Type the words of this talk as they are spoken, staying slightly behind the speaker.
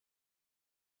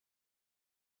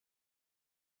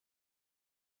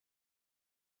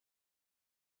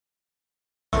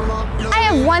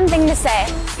one thing to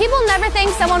say. People never think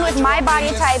someone with my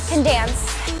body type can dance,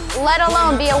 let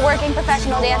alone be a working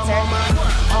professional dancer.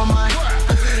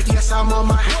 Yes, I'm on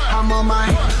my,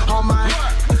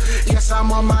 yes,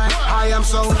 I'm on my, I'm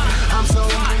so,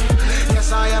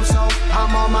 yes, I am so,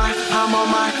 I'm on my.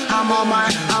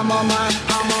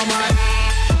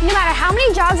 No matter how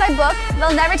many jobs I book,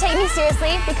 they'll never take me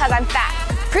seriously because I'm fat.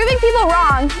 Proving people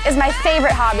wrong is my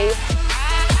favorite hobby.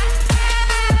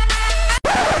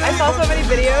 I saw so many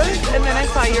videos, and then I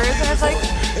saw yours, and I was like,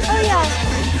 oh yeah,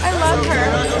 I love her.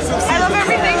 I love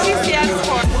everything she stands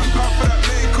for.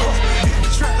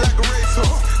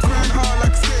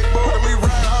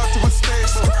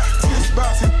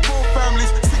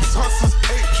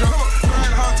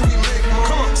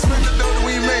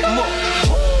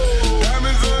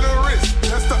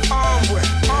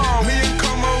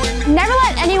 Never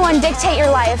let anyone dictate your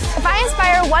life. If I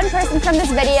inspire one person from this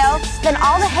video, then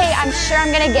all the hate I'm sure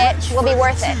I'm gonna get will be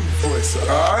worth it.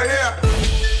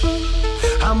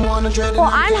 Well,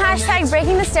 I'm hashtag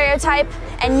breaking the stereotype,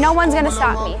 and no one's gonna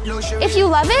stop me. If you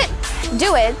love it,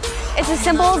 do it. It's as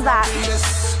simple as that.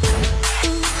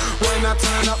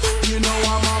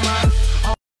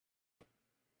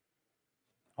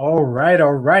 All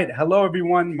right. Hello,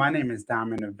 everyone. My name is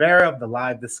Diamond Rivera of the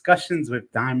Live Discussions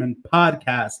with Diamond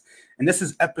podcast, and this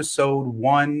is episode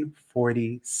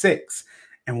 146.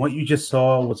 And what you just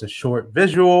saw was a short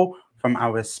visual from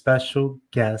our special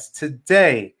guest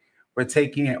today. We're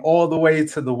taking it all the way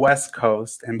to the West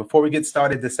Coast. And before we get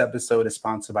started, this episode is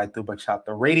sponsored by Dubachata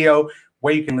Radio,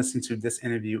 where you can listen to this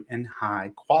interview in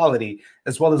high quality,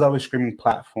 as well as other streaming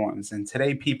platforms. And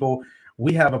today, people,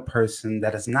 we have a person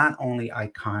that is not only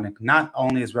iconic, not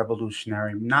only is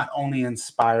revolutionary, not only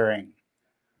inspiring,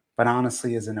 but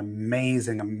honestly is an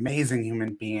amazing, amazing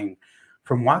human being.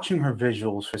 From watching her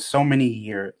visuals for so many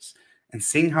years and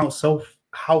seeing how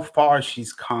far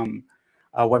she's come,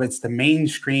 whether it's the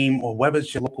mainstream or whether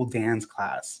it's your local dance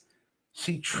class,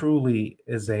 she truly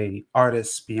is an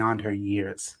artist beyond her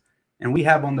years. And we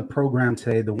have on the program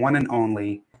today the one and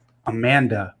only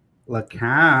Amanda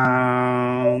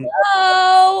LeCount.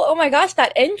 Hello! Oh my gosh,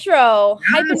 that intro.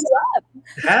 Hype me up.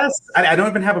 Yes, I don't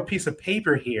even have a piece of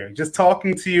paper here, just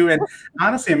talking to you. And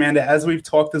honestly, Amanda, as we've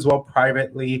talked as well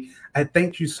privately, I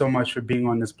thank you so much for being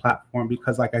on this platform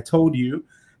because, like I told you,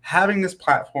 having this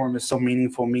platform is so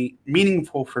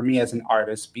meaningful for me as an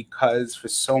artist because for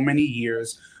so many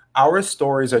years, our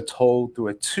stories are told through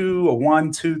a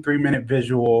 1, 2, 3 minute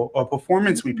visual or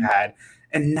performance we've had.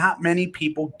 And not many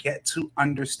people get to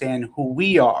understand who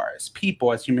we are as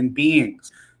people, as human beings.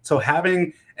 So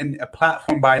having a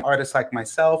platform by artists like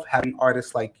myself, having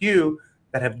artists like you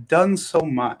that have done so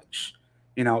much,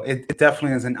 it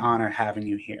definitely is an honor having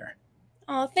you here.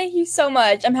 Oh, thank you so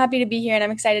much. I'm happy to be here and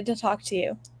I'm excited to talk to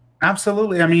you.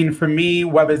 Absolutely. I mean, for me,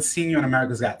 whether it's seeing you in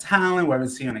America's Got Talent, whether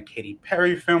it's seeing you in a Katy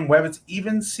Perry film, whether it's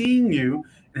even seeing you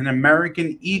in an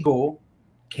American Eagle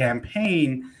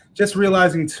campaign, just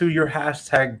realizing too, your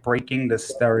hashtag breaking the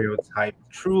stereotype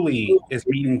truly is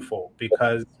meaningful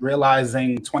because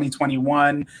realizing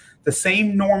 2021, the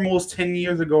same normals 10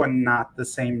 years ago are not the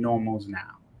same normals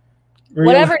now.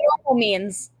 Whatever normal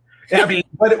means. I mean,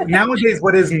 but nowadays,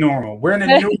 what is normal? We're in a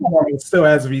new normal still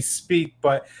as we speak.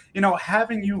 But,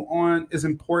 having you on is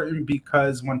important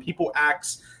because when people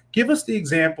ask, give us the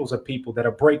examples of people that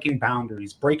are breaking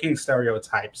boundaries, breaking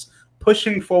stereotypes,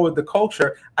 pushing forward the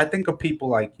culture, I think of people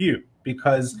like you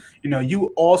because,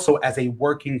 you also as a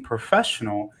working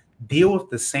professional deal with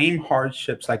the same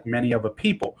hardships like many other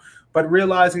people, but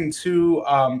realizing too,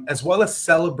 as well as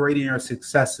celebrating your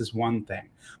success is one thing,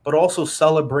 but also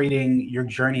celebrating your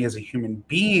journey as a human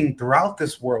being throughout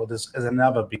this world is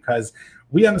another because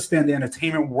we understand the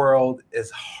entertainment world,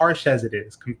 as harsh as it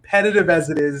is, competitive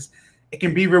as it is, it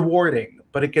can be rewarding,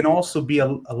 but it can also be a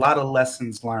lot of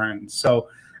lessons learned. So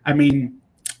I mean,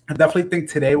 I definitely think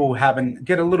today we'll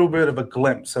get a little bit of a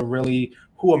glimpse of really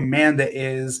who Amanda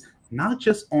is, not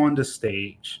just on the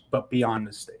stage, but beyond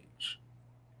the stage.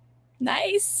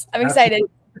 Nice. I'm excited.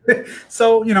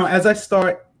 So, as I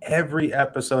start every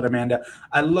episode, Amanda,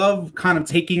 I love kind of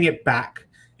taking it back,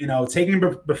 taking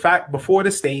the fact before the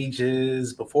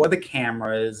stages, before the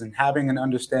cameras, and having an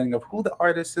understanding of who the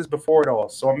artist is before it all.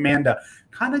 So, Amanda,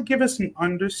 kind of give us an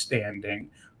understanding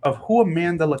of who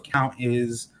Amanda LeCount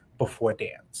is before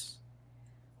dance.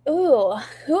 Ooh,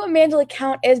 who Amanda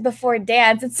LeCount is before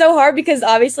dance. It's so hard because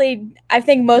obviously I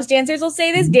think most dancers will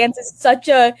say this. Dance is such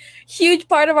a huge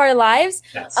part of our lives.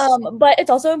 Yes. But it's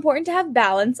also important to have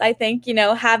balance. I think,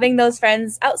 having those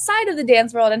friends outside of the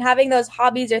dance world and having those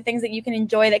hobbies or things that you can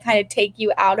enjoy that kind of take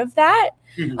you out of that.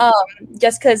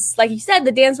 Just because, like you said,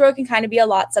 the dance world can kind of be a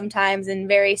lot sometimes and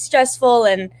very stressful,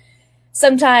 and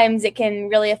sometimes it can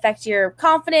really affect your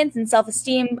confidence and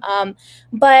self-esteem.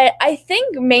 But I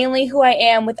think mainly who I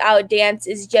am without dance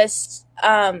is just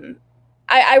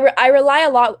I rely a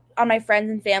lot on my friends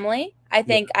and family. I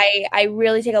think I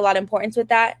really take a lot of importance with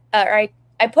that. Or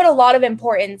I put a lot of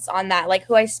importance on that, like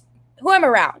who I'm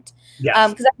around. Yes.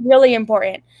 Because that's really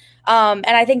important. And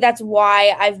I think that's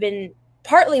why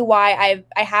partly why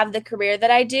I have the career that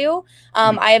I do.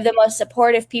 I have the most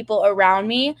supportive people around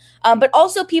me, but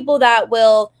also people that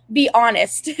will be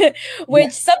honest,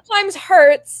 which sometimes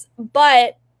hurts,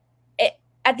 but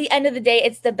at the end of the day,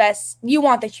 it's the best. You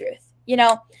want the truth,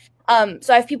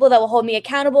 So I have people that will hold me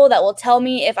accountable, that will tell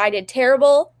me if I did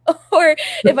terrible or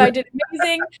if I did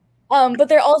amazing. But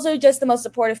they're also just the most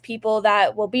supportive people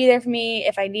that will be there for me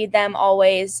if I need them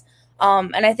always.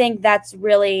 And I think that's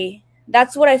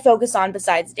what I focus on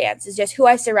besides dance, is just who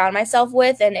I surround myself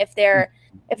with, and if they're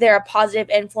a positive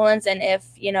influence, and if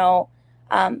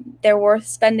they're worth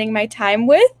spending my time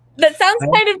with. That sounds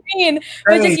kind of mean,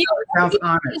 but just it sounds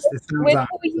honest.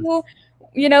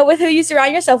 With who you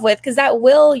surround yourself with, because that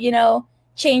will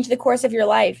change the course of your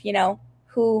life.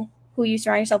 Who you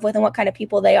surround yourself with and what kind of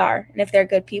people they are, and if they're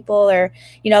good people, or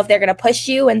if they're going to push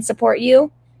you and support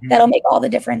you, that'll make all the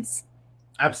difference.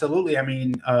 Absolutely. I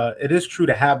mean, it is true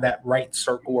to have that right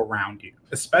circle around you,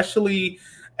 especially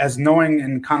as knowing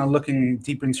and kind of looking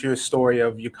deep into your story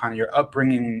of your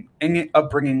upbringing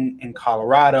in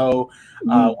Colorado,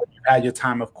 where you had your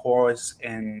time, of course,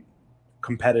 in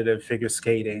competitive figure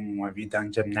skating, or have you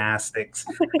done gymnastics?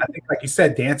 I think, like you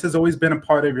said, dance has always been a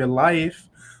part of your life,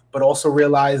 but also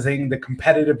realizing the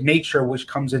competitive nature which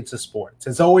comes into sports.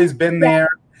 It's always been there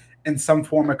in some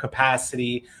form of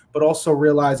capacity, but also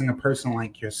realizing a person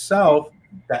like yourself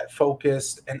that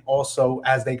focused, and also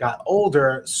as they got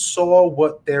older saw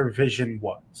what their vision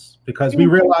was, because we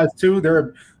realized too, there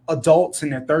are adults in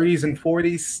their 30s and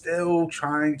 40s still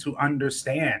trying to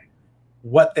understand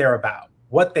what they're about,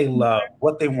 what they love,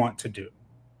 what they want to do.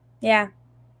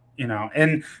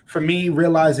 And for me,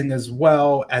 realizing as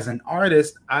well as an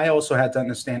artist, I also had to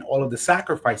understand all of the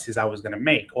sacrifices I was going to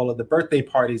make, all of the birthday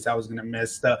parties I was going to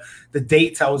miss, the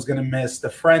dates I was going to miss, the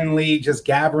friendly just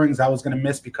gatherings I was going to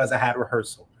miss because I had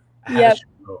rehearsal. I had a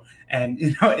show. And,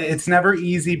 it's never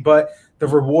easy, but the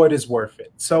reward is worth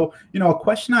it. So, a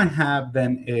question I have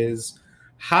then is,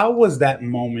 how was that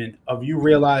moment of you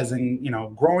realizing,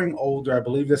 growing older, I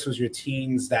believe this was your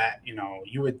teens, that,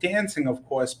 you were dancing, of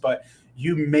course, but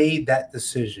you made that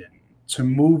decision to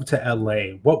move to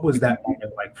LA. What was that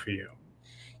moment like for you?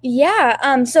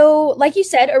 Yeah. So like you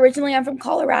said, originally I'm from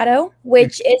Colorado,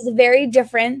 which is very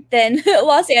different than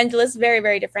Los Angeles, very,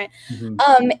 very different.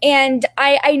 And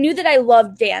I knew that I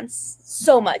loved dance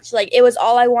so much. Like, it was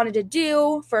all I wanted to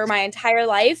do for my entire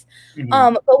life.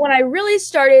 But when I really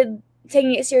started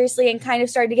taking it seriously and kind of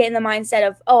started to get in the mindset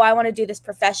of, oh, I want to do this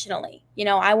professionally,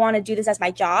 I want to do this as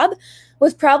my job,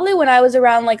 was probably when I was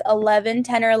around like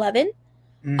 10 or 11.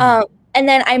 And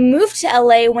then I moved to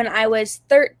LA when I was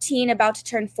 13, about to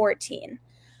turn 14.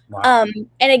 Wow.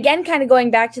 And again, kind of going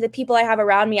back to the people I have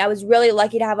around me, I was really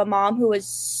lucky to have a mom who was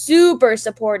super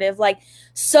supportive, like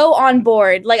so on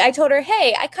board. Like, I told her,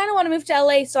 hey, I kind of want to move to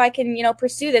LA so I can,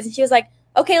 pursue this. And she was like,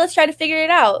 okay, let's try to figure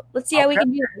it out. Let's see how we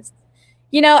can do this.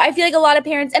 I feel like a lot of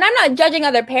parents, and I'm not judging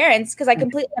other parents because I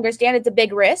completely understand it's a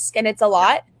big risk and it's a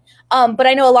lot. But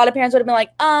I know a lot of parents would have been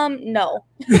like, no,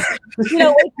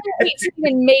 wait,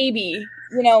 and maybe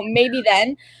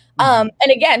then. And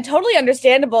again, totally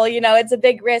understandable. It's a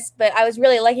big risk, but I was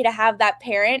really lucky to have that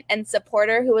parent and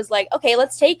supporter who was like, okay,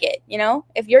 let's take it.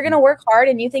 If you're going to work hard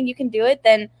and you think you can do it,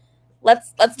 then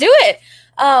let's do it.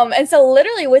 And so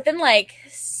literally within like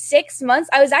 6 months,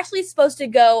 I was actually supposed to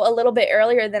go a little bit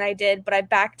earlier than I did, but I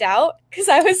backed out because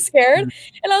I was scared.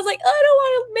 And I was like, oh, I don't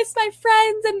want to miss my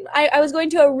friends. And I was going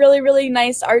to a really, really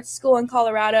nice art school in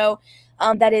Colorado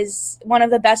that is one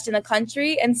of the best in the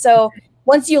country. And so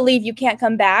once you leave, you can't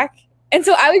come back. And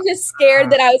so I was just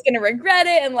scared that I was going to regret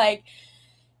it and like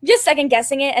just second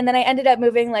guessing it. And then I ended up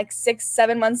moving like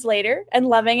 6-7 months later and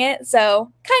loving it. So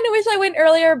kind of wish I went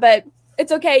earlier, but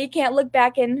it's okay. You can't look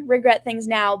back and regret things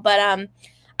now. But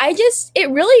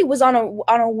it really was on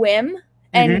a whim,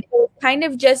 and it was kind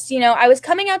of just, I was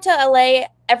coming out to LA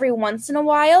every once in a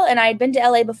while, and I had been to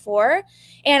LA before,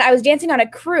 and I was dancing on a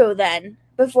crew then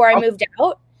before I moved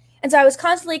out. And so I was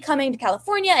constantly coming to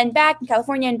California and back and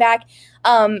California and back.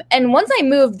 And once I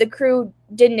moved, the crew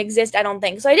didn't exist, I don't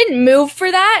think. So I didn't move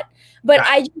for that, but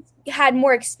I just had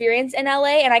more experience in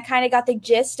LA, and I kind of got the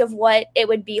gist of what it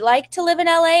would be like to live in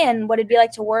LA and what it'd be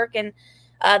like to work and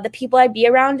the people I'd be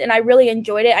around. And I really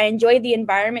enjoyed it. I enjoyed the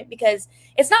environment because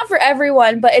it's not for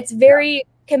everyone, but it's very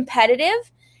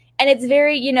competitive, and it's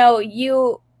very,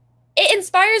 it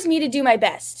inspires me to do my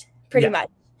best pretty much,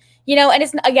 and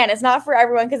it's not for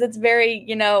everyone because it's very,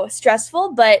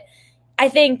 stressful, but I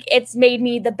think it's made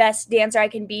me the best dancer I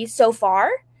can be so far.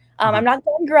 I'm not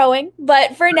done growing,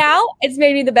 but for now, it's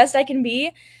made me the best I can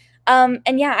be.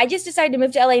 I just decided to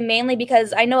move to LA mainly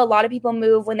because I know a lot of people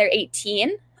move when they're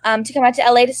 18 to come out to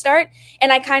LA to start.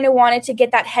 And I kind of wanted to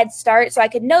get that head start so I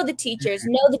could know the teachers,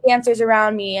 know the dancers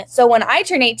around me. So when I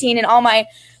turn 18 and all my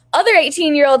other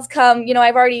 18-year-olds come,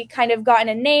 I've already kind of gotten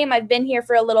a name. I've been here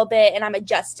for a little bit and I'm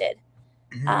adjusted.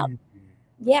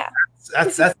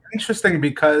 That's interesting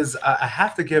because I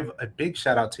have to give a big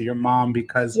shout out to your mom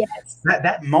because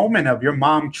that moment of your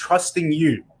mom trusting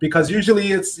you, because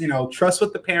usually it's, trust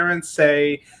what the parents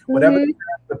say, whatever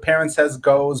the parent says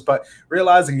goes, but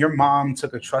realizing your mom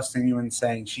took a trust in you and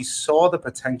saying she saw the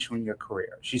potential in your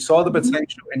career. She saw the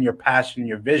potential in your passion,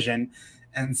 your vision,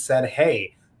 and said,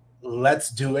 hey, let's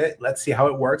do it. Let's see how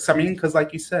it works. I mean, because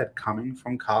like you said, coming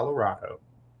from Colorado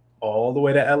all the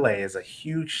way to LA is a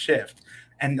huge shift.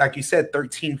 And like you said,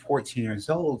 13, 14 years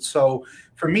old. So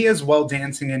for me as well,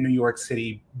 dancing in New York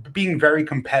City, being very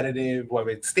competitive, whether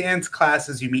it's dance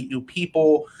classes, you meet new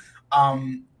people.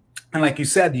 And like you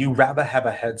said, you rather have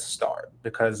a head start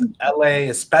because LA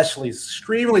especially is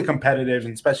extremely competitive,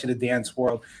 and especially the dance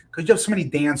world, because you have so many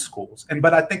dance schools.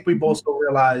 But I think we've also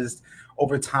realized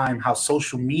over time how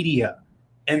social media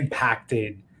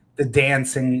impacted the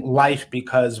dancing life,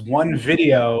 because one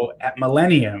video at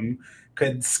Millennium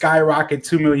could skyrocket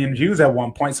 2 million views at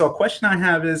one point. So a question I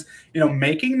have is,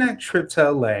 making that trip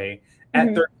to LA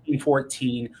at 13,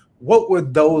 14, what were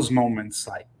those moments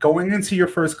like? Going into your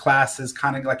first classes,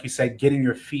 kind of like you said, getting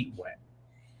your feet wet.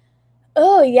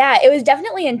 Oh, yeah. It was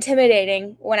definitely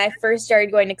intimidating when I first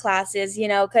started going to classes,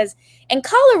 because in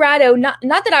Colorado, not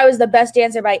that I was the best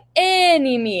dancer by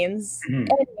any means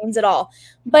at all,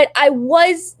 but I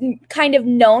was kind of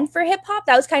known for hip hop.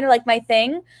 That was kind of like my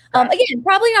thing. Again,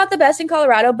 probably not the best in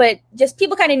Colorado, but just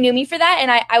people kind of knew me for that. And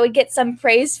I would get some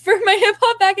praise for my hip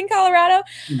hop back in Colorado.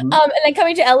 And then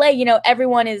coming to LA,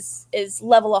 everyone is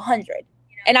level 100.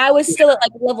 And I was still at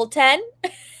like level 10.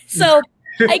 So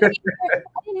in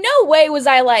no way was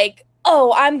I like,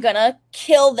 oh, I'm gonna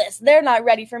kill this. They're not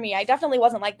ready for me. I definitely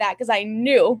wasn't like that because I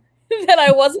knew that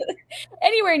I wasn't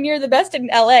anywhere near the best in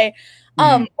LA.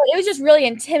 But it was just really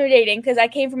intimidating because I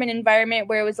came from an environment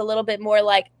where it was a little bit more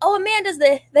like, oh, Amanda's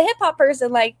the hip hop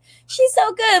person. Like, she's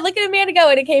so good. Look at Amanda go.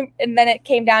 And then it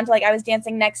came down to like I was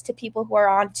dancing next to people who are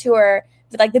on tour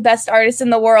with like the best artists in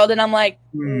the world. And I'm like,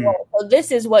 whoa, well,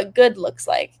 this is what good looks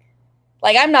like.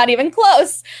 Like, I'm not even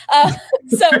close.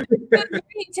 So it was very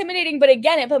intimidating. But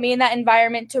again, it put me in that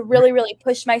environment to really, really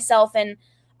push myself and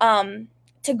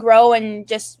to grow and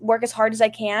just work as hard as I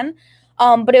can.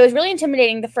 But it was really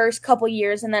intimidating the first couple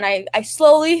years. And then I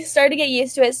slowly started to get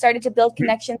used to it, started to build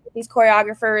connections with these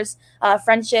choreographers,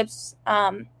 friendships.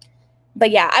 But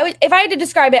yeah, if I had to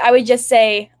describe it, I would just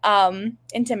say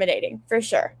intimidating for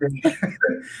sure.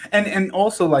 And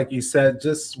also, like you said,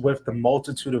 just with the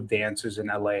multitude of dancers in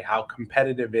LA, how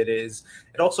competitive it is,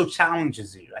 it also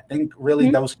challenges you. I think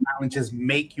really those challenges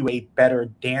make you a better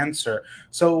dancer.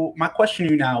 So my question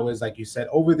to you now is, like you said,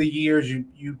 over the years,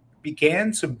 you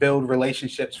began to build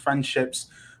relationships, friendships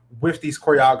with these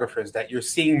choreographers that you're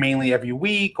seeing mainly every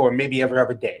week or maybe every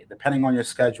other day, depending on your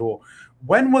schedule.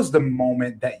 When was the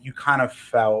moment that you kind of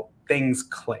felt things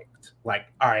clicked? Like,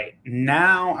 all right,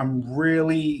 now I'm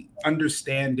really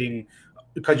understanding,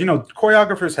 because,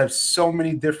 choreographers have so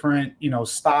many different,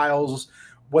 styles.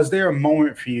 Was there a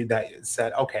moment for you that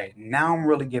said, okay, now I'm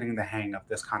really getting the hang of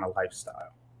this kind of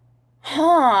lifestyle?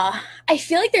 I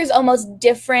feel like there's almost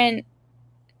different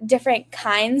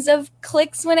kinds of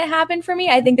clicks when it happened for me.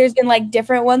 I think there's been like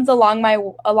different ones along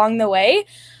the way.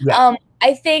 Yeah.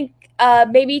 I think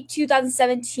maybe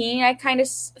 2017, I kind of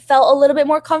felt a little bit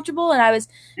more comfortable and I was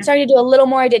starting to do a little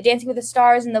more. I did Dancing with the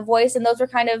Stars and The Voice, and those were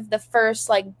kind of the first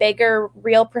like bigger,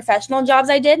 real professional jobs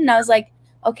I did. And I was like,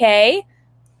 okay,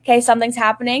 something's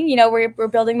happening. We're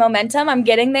building momentum. I'm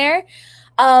getting there.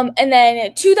 And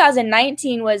then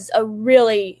 2019 was a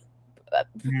really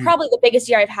probably the biggest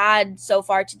year I've had so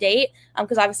far to date,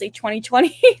 because obviously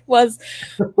 2020 was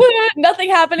nothing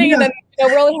happening, and then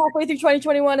we're only halfway through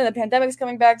 2021, and the pandemic's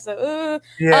coming back. So,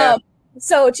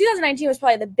 So 2019 was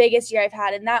probably the biggest year I've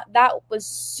had, and that was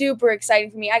super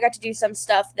exciting for me. I got to do some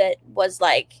stuff that was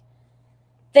like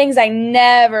things I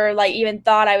never like even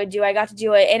thought I would do. I got to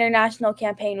do an international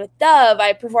campaign with Dove.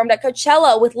 I performed at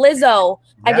Coachella with Lizzo.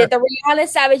 I did the Rihanna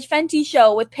Savage Fenty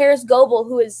show with Paris Goebel,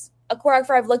 who is a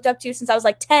choreographer I've looked up to since I was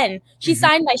like 10. She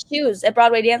signed my shoes at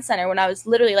Broadway Dance Center when I was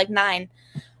literally like 9.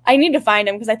 I need to find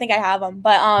them because I think I have them.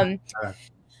 But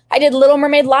I did Little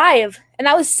Mermaid Live, and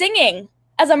I was singing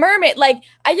as a mermaid. Like,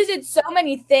 I just did so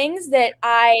many things that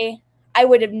I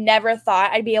would have never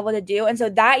thought I'd be able to do. And so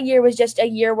that year was just a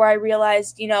year where I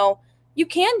realized, you know, you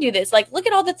can do this. Like, look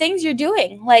at all the things you're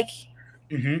doing. Like,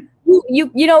 you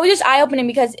know, it was just eye-opening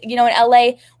because, you know, in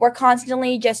LA, we're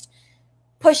constantly just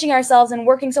pushing ourselves and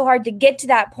working so hard to get to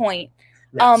that point.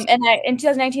 Yes. And in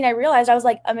 2019, I realized, I was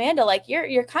like, Amanda, like,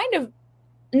 you're kind of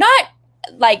not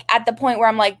like at the point where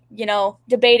I'm like, you know,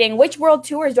 debating which world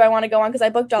tours do I want to go on because I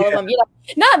booked all of them. You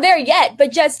know, not there yet,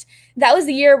 but just that was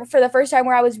the year for the first time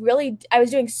where I was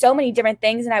doing so many different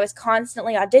things, and I was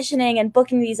constantly auditioning and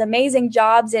booking these amazing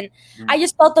jobs, and I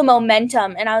just felt the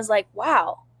momentum, and I was like,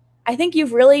 wow, I think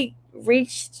you've really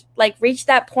reached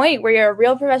that point where you're a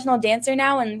real professional dancer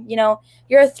now, and you know,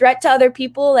 you're a threat to other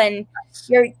people, and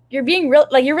you're being real,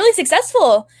 like you're really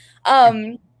successful.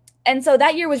 And so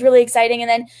that year was really exciting. And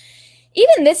then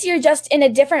even this year, just in a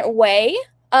different way,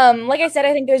 like I said,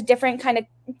 I think there's different kind of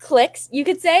clicks, you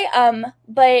could say,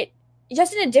 but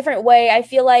just in a different way, I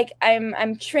feel like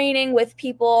I'm training with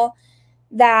people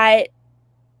that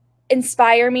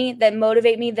inspire me, that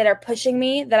motivate me, that are pushing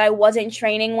me, that I wasn't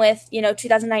training with, you know,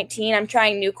 2019. I'm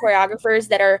trying new choreographers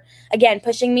that are, again,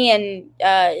 pushing me,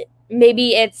 and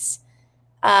maybe it's,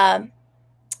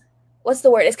 what's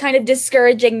the word? It's kind of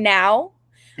discouraging now.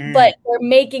 But they're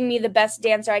making me the best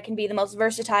dancer I can be, the most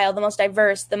versatile, the most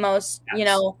diverse, the most, you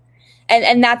know,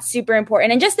 and that's super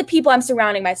important. And just the people I'm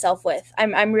surrounding myself with,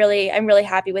 I'm really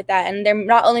happy with that. And they're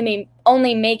not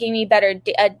only making me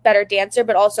a better dancer,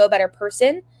 but also a better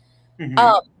person.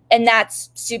 And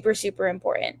that's super, super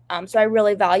important. So I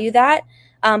really value that.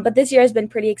 But this year has been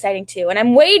pretty exciting too. And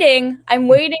I'm waiting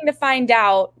to find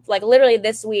out, like literally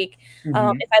this week, if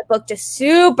I booked a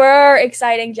super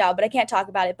exciting job, but I can't talk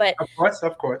about it. But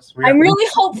of course. I'm really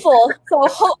hopeful. So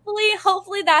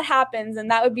hopefully that happens,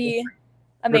 and that would be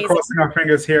amazing. We're crossing our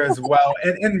fingers here as well.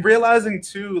 And realizing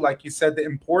too, like you said, the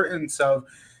importance of,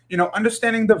 you know,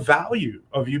 understanding the value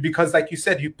of you, because like you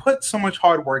said, you put so much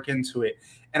hard work into it.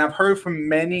 And I've heard from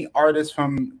many artists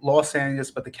from Los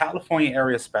Angeles, but the California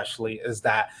area especially, is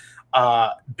that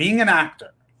being an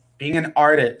actor, being an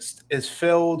artist is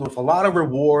filled with a lot of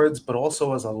rewards, but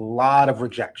also as a lot of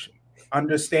rejection.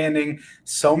 Understanding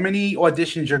so many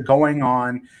auditions you're going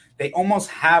on, they almost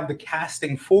have the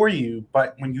casting for you,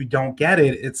 but when you don't get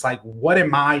it, it's like, what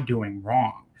am I doing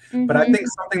wrong? But I think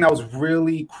something that was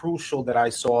really crucial that I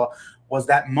saw was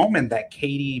that moment that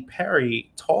Katy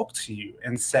Perry talked to you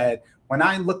and said, when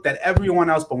I looked at everyone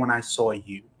else, but when I saw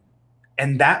you.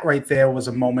 And that right there was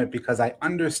a moment, because I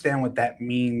understand what that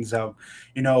means of,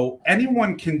 you know,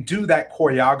 anyone can do that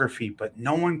choreography, but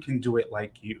no one can do it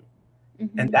like you.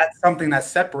 And that's something that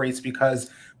separates, because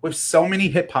with so many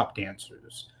hip hop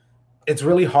dancers, it's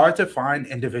really hard to find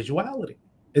individuality.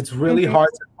 It's really hard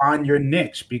to find your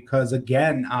niche, because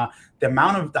again,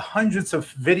 the hundreds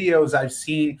of videos I've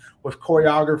seen with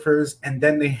choreographers, and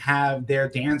then they have their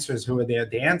dancers who are there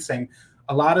dancing.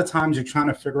 A lot of times you're trying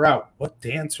to figure out what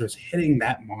dancer is hitting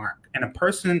that mark. And a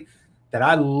person that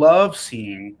I love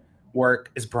seeing work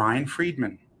is Brian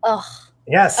Friedman. Oh,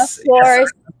 yes. Of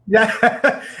course.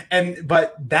 Yes. Yeah.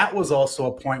 But that was also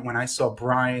a point when I saw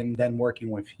Brian then working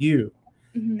with you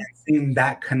and seeing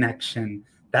that connection.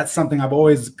 That's something I've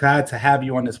always glad to have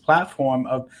you on this platform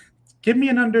of, give me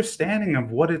an understanding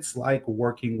of what it's like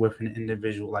working with an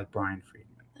individual like Brian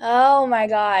Friedman. Oh my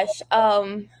gosh.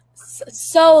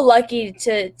 So lucky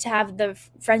to have the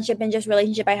friendship and just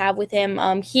relationship I have with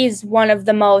him. He's one of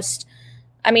the most,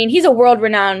 I mean, he's a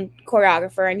world-renowned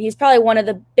choreographer, and he's probably one of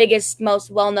the biggest,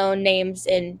 most well-known names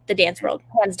in the dance world,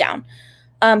 hands down.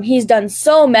 He's done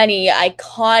so many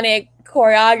iconic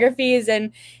choreographies,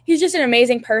 and he's just an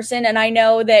amazing person. And I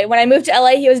know that when I moved to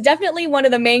LA, he was definitely one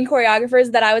of the main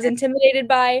choreographers that I was intimidated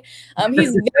by.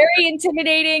 He's very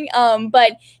intimidating,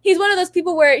 but he's one of those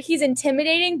people where he's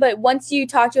intimidating, but once you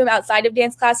talk to him outside of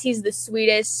dance class, he's the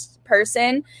sweetest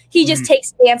person. He just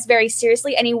takes dance very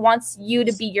seriously, and he wants you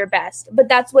to be your best. But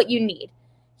that's what you need.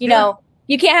 You know,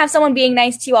 you can't have someone being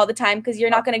nice to you all the time, because you're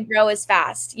not going to grow as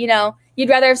fast. You know, you'd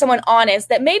rather have someone honest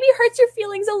that maybe hurts your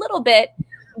feelings a little bit,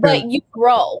 but you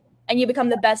grow and you become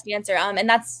the best dancer. And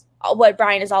that's what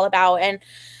Brian is all about. And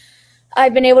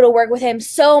I've been able to work with him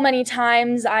so many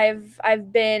times.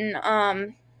 I've been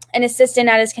an assistant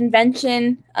at his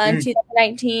convention in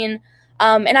 2019,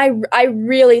 and I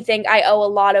really think I owe a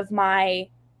lot of my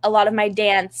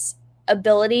dance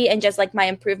ability and just like my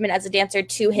improvement as a dancer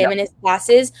to him and his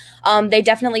classes. They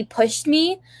definitely pushed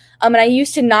me, and I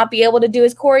used to not be able to do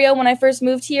his choreo when I first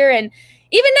moved here, and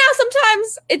even now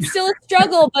sometimes it's still a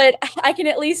struggle, but I can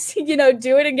at least, you know,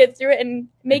 do it and get through it and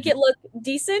make it look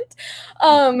decent.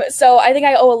 So I think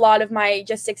I owe a lot of my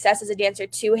just success as a dancer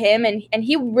to him, and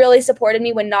he really supported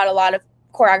me when not a lot of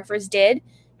choreographers did.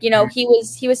 You know, he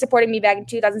was supporting me back in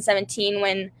 2017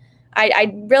 when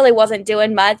I really wasn't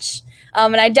doing much.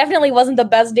 And I definitely wasn't the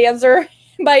best dancer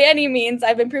by any means.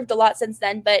 I've improved a lot since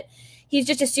then, but he's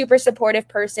just a super supportive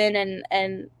person,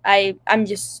 and I'm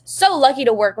just so lucky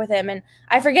to work with him. And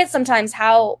I forget sometimes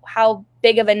how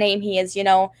big of a name he is, you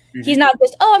know. He's not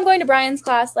just, oh, I'm going to Brian's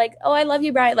class, like, oh, I love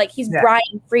you, Brian. Like, he's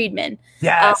Brian Friedman.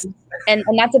 Yes. And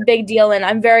that's a big deal, and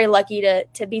I'm very lucky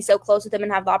to be so close with him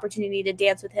and have the opportunity to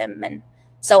dance with him and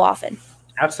so often.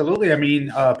 Absolutely. I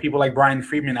mean, people like Brian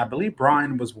Friedman, I believe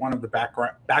Brian was one of the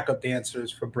backup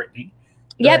dancers for Britney.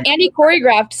 Yep, and he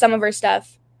choreographed some of her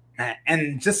stuff.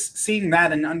 And just seeing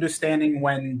that and understanding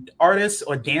when artists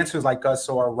or dancers like us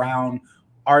are around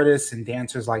artists and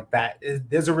dancers like that,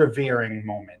 there's a revering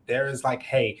moment. There is like,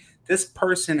 hey, this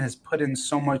person has put in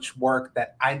so much work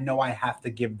that I know I have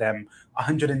to give them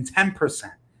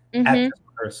 110% at this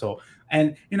rehearsal.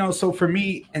 And, you know, so for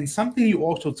me, and something you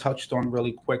also touched on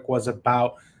really quick was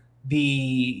about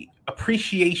the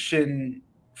appreciation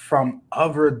from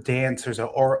other dancers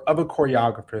or other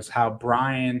choreographers, how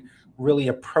Brian really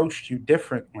approached you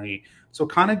differently. So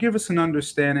kind of give us an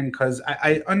understanding, because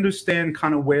I understand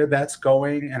kind of where that's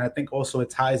going, and I think also it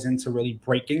ties into really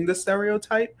breaking the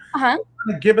stereotype.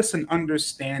 Give us an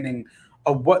understanding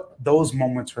of what those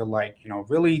moments were like, you know,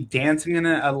 really dancing in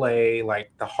LA,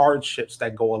 like the hardships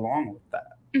that go along with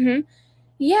that.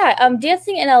 Yeah,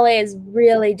 dancing in LA is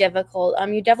really difficult.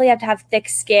 You definitely have to have thick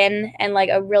skin and like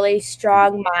a really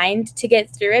strong mind to get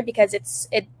through it, because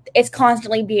it's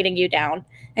constantly beating you down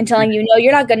and telling you, no,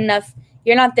 you're not good enough,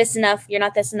 you're not this enough, you're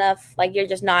not this enough, like you're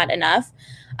just not enough.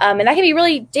 And that can be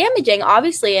really damaging,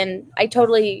 obviously, and I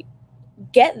totally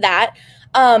get that.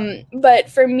 But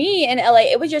for me in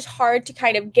LA, it was just hard to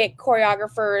kind of get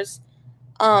choreographers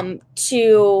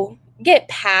to get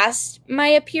past my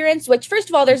appearance, which, first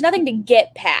of all, there's nothing to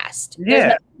get past. There's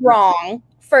nothing wrong,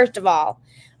 first of all.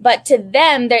 But to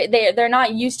them, they're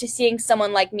not used to seeing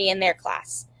someone like me in their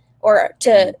class or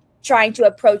to trying to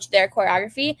approach their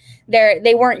choreography.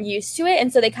 They weren't used to it,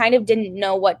 and so they kind of didn't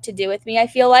know what to do with me, I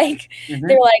feel like.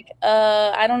 They're like,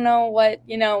 I don't know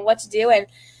what to do. And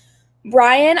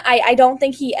Brian, I don't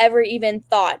think he ever even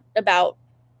thought about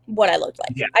what I looked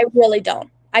like. I really don't.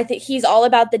 I think he's all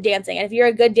about the dancing. And if you're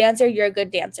a good dancer, you're a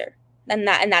good dancer. And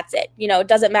that's it. You know, it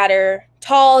doesn't matter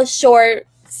tall, short,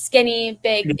 skinny,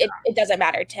 big. It doesn't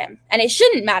matter to him. And it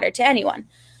shouldn't matter to anyone.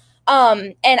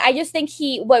 And I just think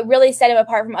what really set him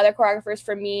apart from other choreographers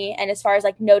for me, and as far as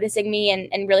like noticing me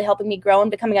and really helping me grow and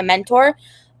becoming a mentor,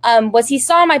 was he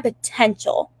saw my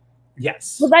potential.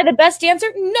 Yes. Was I the best dancer?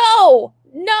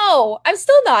 No, I'm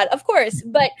still not, of course.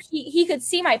 But he could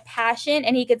see my passion,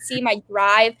 and he could see my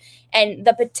drive and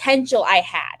the potential I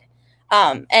had.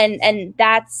 And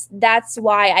that's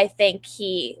why I think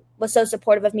he was so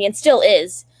supportive of me and still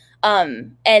is.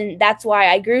 And that's why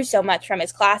I grew so much from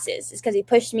his classes, is because he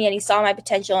pushed me and he saw my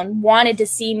potential and wanted to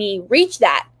see me reach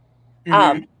that.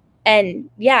 And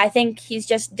yeah, I think he's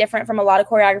just different from a lot of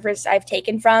choreographers I've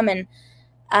taken from. And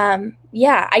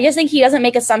yeah, I just think he doesn't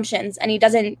make assumptions and he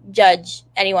doesn't judge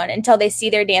anyone until they see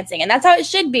their dancing. And that's how it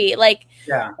should be. Like,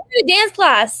 a dance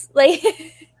class, like,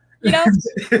 you know?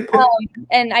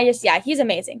 And I just, he's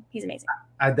amazing. He's amazing.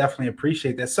 I definitely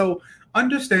appreciate that. So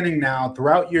understanding now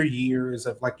throughout your years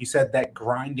of, like you said, that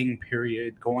grinding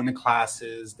period, going to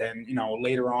classes, then, you know,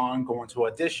 later on going to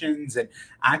auditions and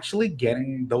actually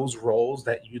getting those roles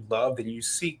that you loved and you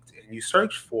seeked and you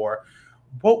searched for,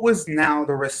 what was now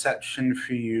the reception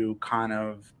for you? Kind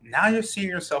of, now you're seeing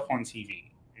yourself on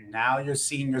TV. Now you're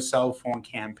seeing yourself on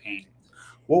campaigns.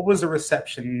 What was the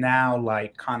reception now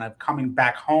like, kind of coming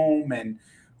back home, and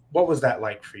what was that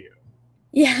like for you?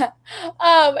 Yeah.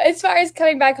 As far as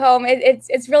coming back home,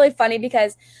 it's really funny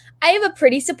because I have a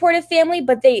pretty supportive family,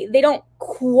 but they don't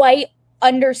quite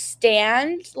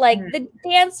understand like the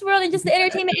dance world and just the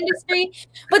entertainment industry,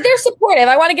 but they're supportive.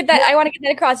 I want to get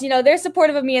that across. You know, they're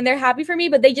supportive of me and they're happy for me,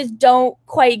 but they just don't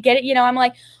quite get it. You know, I'm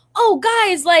like, oh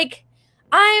guys, like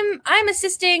I'm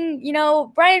assisting, you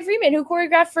know, Brian Friedman, who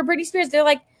choreographed for Britney Spears. They're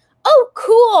like, oh,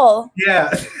 cool. Yeah.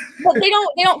 But they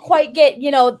don't quite get,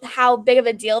 you know, how big of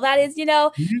a deal that is, you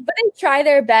know, but they try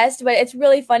their best. But it's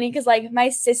really funny because like my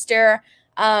sister,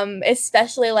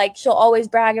 especially, like she'll always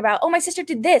brag about, oh, my sister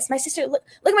did this. My sister, look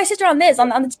at my sister on this, on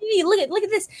the TV. Look at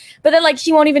this. But then like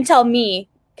she won't even tell me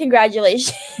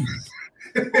congratulations.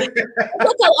 She'll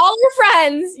tell all her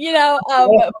friends, you know.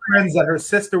 All her friends that her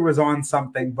sister was on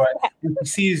something, but when she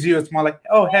sees you, it's more like,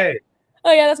 oh, hey.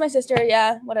 Oh yeah, that's my sister.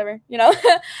 Yeah, whatever, you know.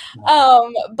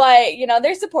 But you know,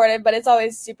 they're supportive, but it's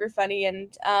always super funny. And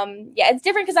yeah, it's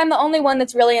different because I'm the only one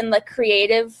that's really in the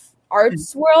creative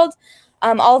arts world.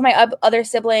 All of my other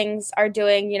siblings are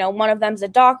doing, you know, one of them's a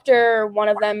doctor, one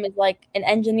of them is like an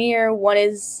engineer, one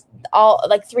is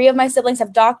like 3 of my siblings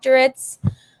have doctorates.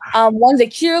 One's a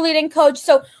cheerleading coach.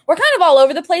 So we're kind of all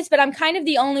over the place, but I'm kind of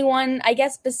the only one, I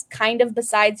guess,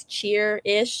 besides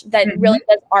cheer-ish that really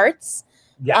does arts.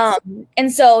 Yes.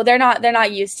 And so they're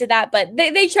not used to that, but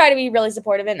they try to be really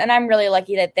supportive, and I'm really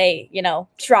lucky that they, you know,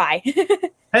 try.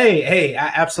 Hey,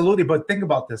 absolutely. But think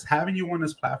about this. Having you on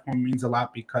this platform means a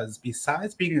lot because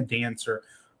besides being a dancer,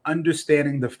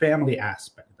 understanding the family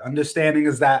aspect, understanding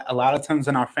is that a lot of times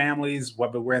in our families,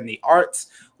 whether we're in the arts,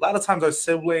 a lot of times our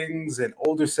siblings and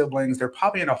older siblings, they're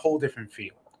probably in a whole different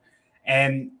field.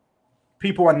 And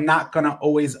people are not going to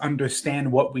always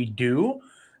understand what we do.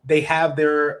 They have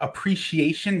their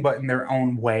appreciation, but in their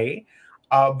own way.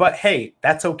 But hey,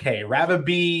 that's okay. Rather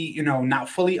be, you know, not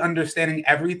fully understanding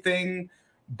everything,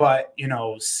 but, you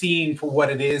know, seeing for what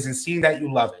it is and seeing that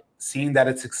you love it, seeing that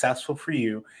it's successful for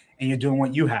you and you're doing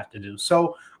what you have to do.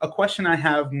 So a question I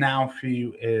have now for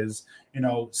you is, you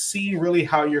know, seeing really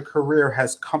how your career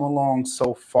has come along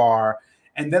so far.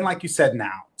 And then, like you said,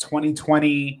 now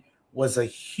 2020 was a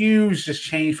huge just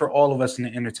change for all of us in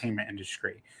the entertainment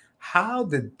industry. How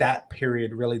did that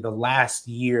period, really the last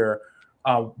year,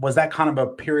 was that kind of a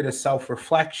period of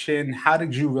self-reflection? How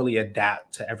did you really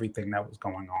adapt to everything that was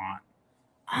going on?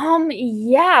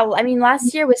 Yeah, I mean,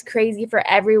 last year was crazy for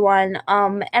everyone.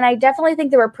 And I definitely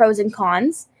think there were pros and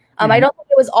cons. I don't think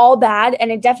it was all bad,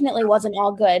 and it definitely wasn't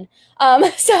all good.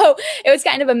 So it was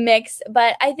kind of a mix.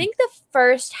 But I think the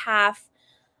first half,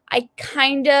 I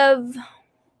kind of,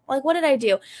 like, what did I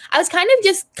do? I was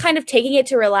kind of taking it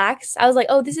to relax. I was like,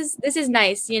 oh, this is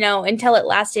nice, you know, until it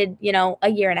lasted, you know, a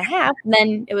year and a half. And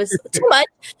then it was too much.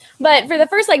 But for the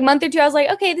first like month or two, I was like,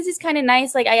 okay, this is kind of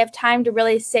nice. Like I have time to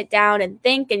really sit down and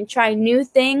think and try new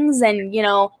things and, you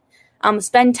know,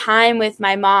 spend time with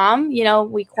my mom. You know,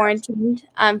 we quarantined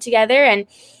together, and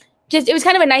just it was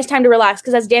kind of a nice time to relax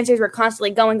because as dancers we're constantly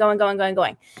going.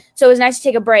 So it was nice to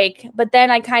take a break. But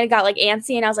then I kind of got like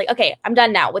antsy, and I was like, okay, I'm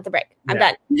done now with the break. I'm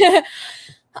done.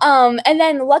 And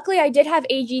then luckily I did have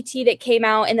AGT that came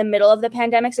out in the middle of the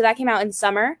pandemic. So that came out in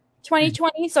summer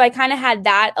 2020. So I kind of had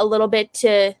that a little bit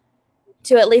to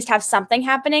at least have something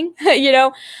happening, you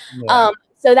know? Yeah.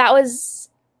 So that was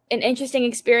an interesting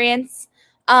experience.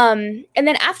 And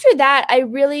then after that, I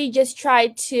really just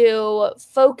tried to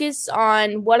focus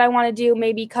on what I want to do,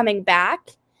 maybe coming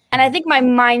back. And I think my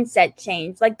mindset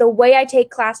changed. Like the way I take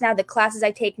class now, the classes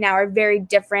I take now are very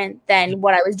different than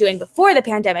what I was doing before the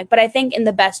pandemic, but I think in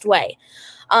the best way.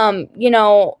 You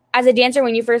know, as a dancer,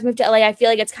 when you first move to LA, I feel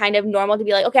like it's kind of normal to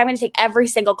be like, okay, I'm going to take every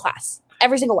single class,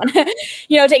 every single one,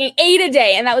 you know, taking 8 a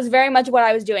day. And that was very much what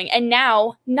I was doing. And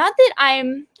now, not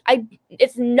that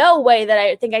it's no way that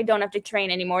I think I don't have to train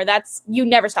anymore. You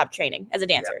never stop training as a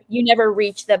dancer. Yeah. You never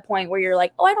reach the point where you're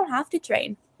like, oh, I don't have to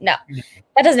train. No,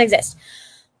 that doesn't exist.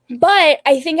 But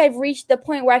I think I've reached the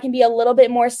point where I can be a little bit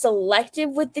more selective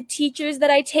with the teachers that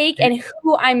I take and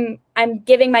who I'm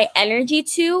giving my energy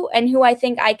to and who I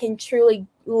think I can truly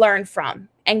learn from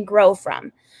and grow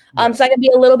from. So I can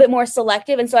be a little bit more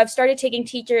selective. And so I've started taking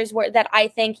teachers that I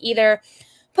think either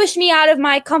push me out of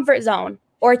my comfort zone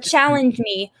or challenge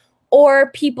me,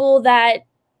 or people that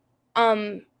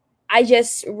I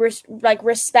just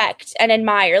respect and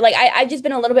admire. Like I've just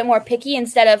been a little bit more picky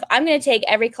instead of I'm going to take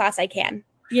every class I can,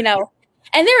 you know.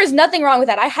 And there is nothing wrong with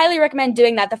that. I highly recommend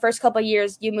doing that the first couple of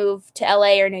years you move to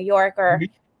LA or New York or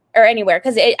anywhere,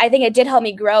 because I think it did help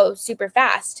me grow super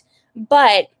fast.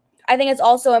 But I think it's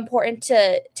also important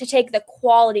to take the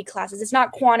quality classes. It's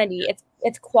not quantity,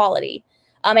 it's quality.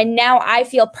 And now I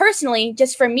feel personally,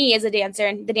 just for me as a dancer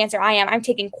and the dancer I am, I'm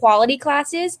taking quality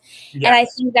classes. Yeah. And I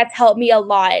think that's helped me a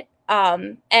lot.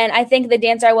 And I think the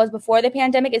dancer I was before the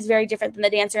pandemic is very different than the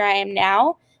dancer I am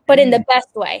now, but in the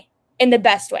best way,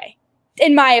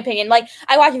 in my opinion. Like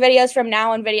I watch videos from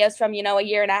now and videos from, you know, a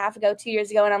year and a half ago, 2 years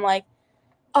ago. And I'm like,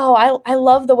 oh, I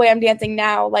love the way I'm dancing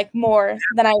now, like more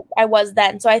than I was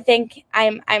then. So I think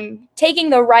I'm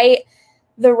taking the right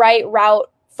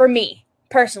route for me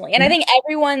personally. And I think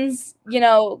everyone's, you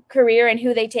know, career and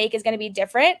who they take is going to be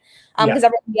different because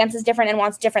everyone dances different and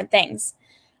wants different things.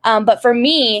 But for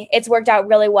me, it's worked out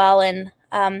really well. And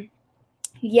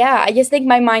yeah, I just think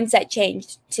my mindset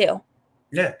changed too.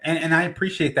 Yeah, and I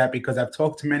appreciate that because I've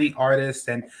talked to many artists,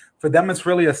 and for them, it's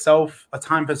really a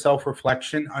time for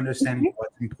self-reflection, understanding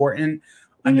what's important,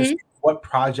 understanding what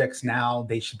projects now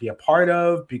they should be a part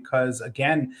of. Because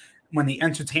again, when the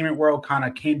entertainment world kind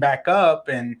of came back up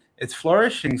and it's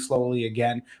flourishing slowly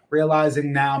again,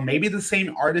 realizing now maybe the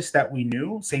same artists that we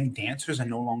knew, same dancers are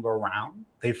no longer around.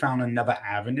 They found another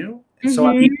avenue. And so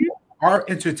I mean, our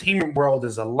entertainment world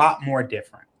is a lot more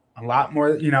different. A lot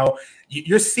more, you know,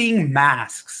 you're seeing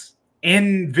masks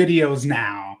in videos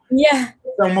now. Yeah.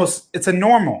 It's a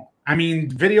normal. I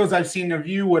mean, videos I've seen of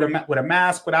you with a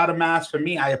mask, without a mask, for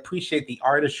me, I appreciate the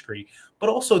artistry, but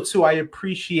also too, I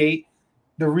appreciate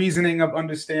the reasoning of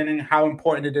understanding how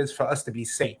important it is for us to be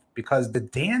safe, because the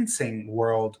dancing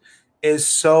world is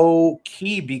so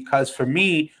key. Because for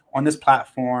me on this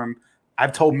platform,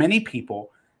 I've told many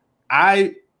people,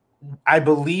 I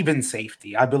believe in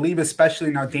safety. I believe, especially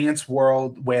in our dance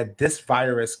world where this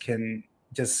virus can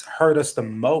just hurt us the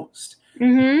most,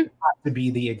 to be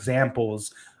the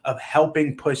examples of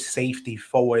helping push safety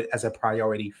forward as a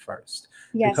priority first.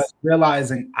 Yes. Because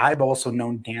realizing I've also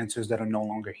known dancers that are no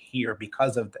longer here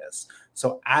because of this.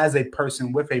 So as a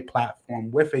person with a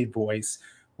platform, with a voice,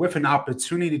 with an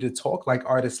opportunity to talk like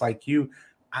artists like you,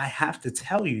 I have to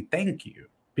tell you, thank you.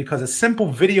 Because a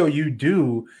simple video you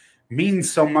do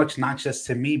means so much, not just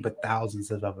to me, but thousands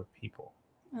of other people.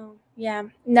 Oh, yeah.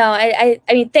 No, I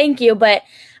mean, thank you, but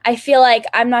I feel like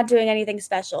I'm not doing anything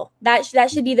special. That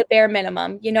should be the bare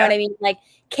minimum. You know what I mean? Like,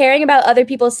 caring about other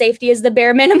people's safety is the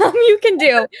bare minimum you can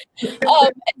do.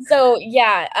 So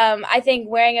yeah, I think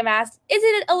wearing a mask, is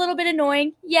it a little bit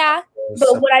annoying? Yeah.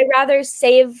 But would I rather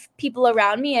save people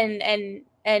around me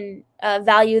and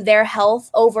value their health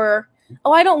over,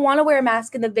 oh, I don't want to wear a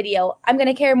mask in the video, I'm going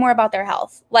to care more about their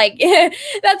health. Like,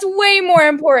 that's way more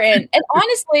important. And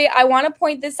honestly, I want to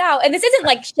point this out. And this isn't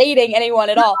like shading anyone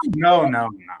at all. No.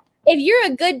 If you're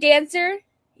a good dancer,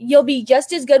 you'll be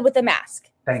just as good with a mask.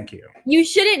 Thank you. You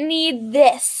shouldn't need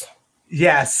this.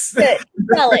 Yes. To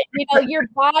sell it. You know, your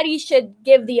body should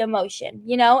give the emotion,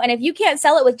 you know? And if you can't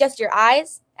sell it with just your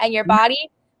eyes and your body,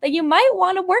 then you might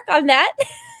want to work on that.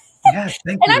 Yes,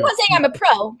 thank and you. I'm not saying I'm a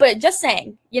pro, but just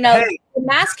saying, you know, the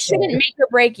mask shouldn't make or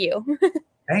break you.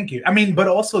 Thank you. I mean, but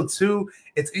also too,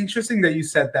 it's interesting that you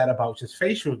said that about just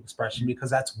facial expression, because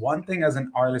that's one thing as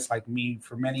an artist like me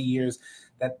for many years,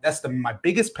 that's my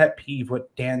biggest pet peeve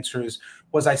with dancers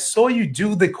was I saw you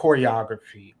do the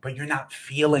choreography, but you're not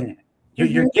feeling it.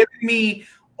 You're giving me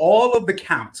all of the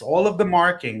counts, all of the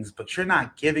markings, but you're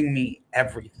not giving me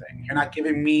everything. You're not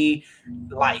giving me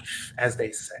life, as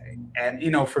they say. And, you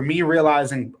know, for me,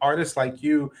 realizing artists like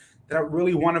you that are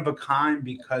really one of a kind,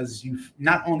 because you've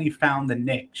not only found the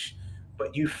niche,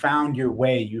 but you found your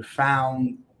way. You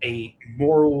found a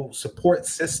moral support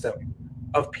system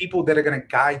of people that are going to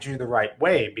guide you the right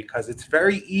way, because it's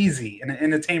very easy in the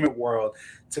entertainment world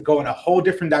to go in a whole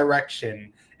different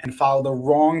direction and follow the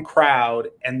wrong crowd,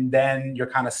 and then you're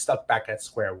kind of stuck back at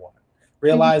square one.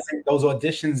 Realizing those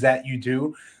auditions that you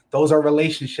do, those are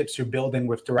relationships you're building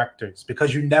with directors,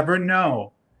 because you never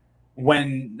know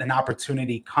when an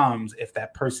opportunity comes if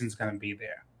that person's going to be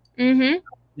there.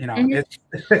 You know, it's,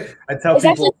 I tell it's people,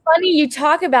 actually funny you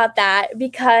talk about that,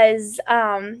 because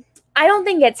I don't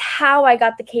think it's how I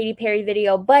got the Katy Perry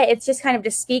video, but it's just kind of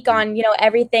to speak on, you know,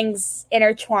 everything's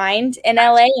intertwined in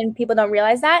LA and people don't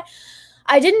realize that.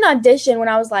 I did an audition when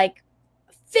I was like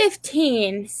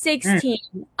 15, 16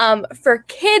 for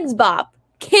Kids Bop.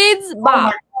 Kids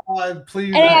Bop. Oh my God,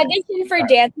 please. And I auditioned for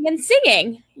dancing and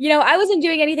singing. You know, I wasn't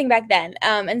doing anything back then.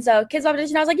 And so Kids Bop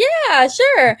audition, I was like, yeah,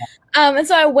 sure. And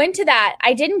so I went to that.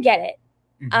 I didn't get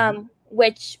it,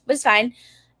 which was fine.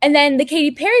 And then the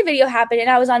Katy Perry video happened, and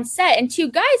I was on set, and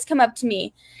two guys come up to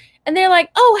me. And they're like,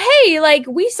 oh, hey, like,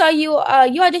 we saw you,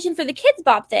 you auditioned for the Kids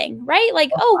Bop thing, right? Like,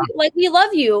 oh, like, we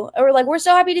love you. Or like, we're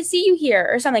so happy to see you here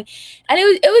or something. And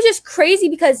it was just crazy,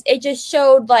 because it just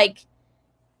showed like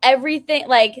everything,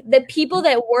 like the people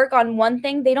that work on one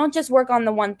thing, they don't just work on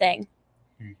the one thing,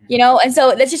 you know? And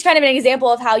so that's just kind of an example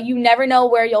of how you never know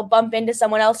where you'll bump into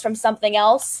someone else from something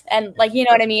else. And like, you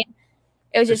know what I mean?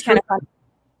 It was just kind of fun.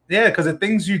 Yeah, because the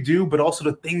things you do, but also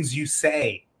the things you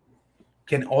say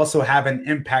can also have an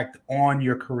impact on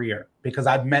your career, because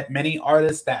I've met many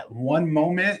artists that one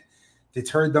moment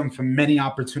deterred them from many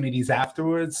opportunities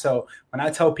afterwards. So when I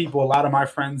tell people, a lot of my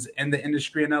friends in the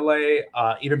industry in LA,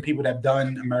 even people that have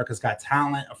done America's Got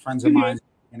Talent, friends of mine,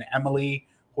 and Emily,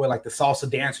 who who are like the salsa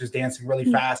dancers dancing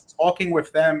really fast, talking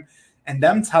with them and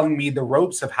them telling me the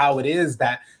ropes of how it is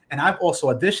that, and I've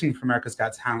also auditioned for America's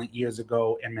Got Talent years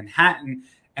ago in Manhattan,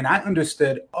 and I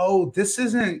understood, oh, this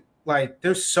isn't like,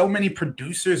 there's so many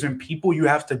producers and people you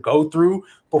have to go through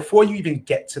before you even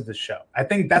get to the show. I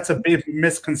think that's a big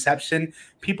misconception.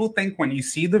 People think when you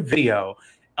see the video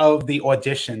of the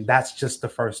audition, that's just the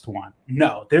first one.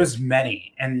 No, there's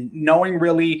many. And knowing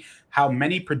really how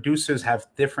many producers have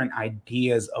different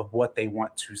ideas of what they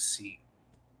want to see,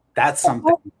 that's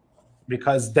something.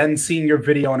 Because then seeing your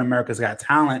video on America's Got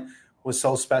Talent was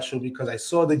so special because I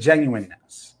saw the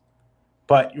genuineness,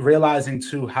 but realizing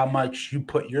too how much you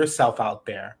put yourself out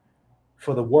there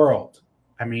for the world.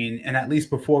 I mean, and at least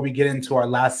before we get into our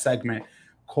last segment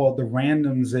called The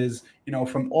Randoms is, you know,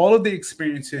 from all of the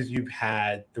experiences you've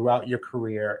had throughout your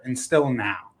career and still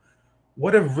now,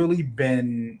 what have really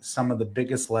been some of the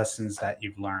biggest lessons that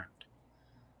you've learned?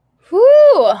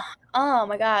 Whew. Oh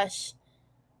my gosh.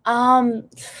 There's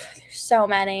so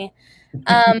many.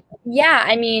 Yeah,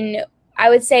 I mean, I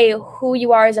would say who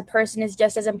you are as a person is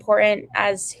just as important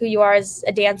as who you are as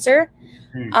a dancer.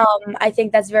 I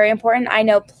think that's very important. I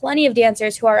know plenty of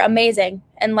dancers who are amazing,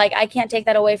 and like I can't take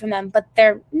that away from them, but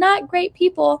they're not great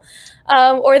people,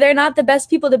 or they're not the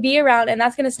best people to be around, and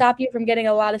that's going to stop you from getting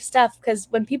a lot of stuff. Because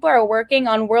when people are working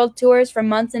on world tours for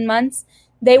months and months,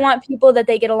 they want people that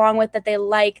they get along with, that they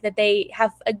like, that they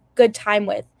have a good time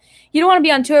with. You don't want to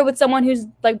be on tour with someone who's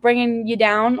like bringing you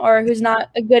down or who's not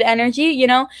a good energy, you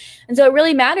know? And so it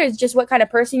really matters just what kind of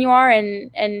person you are and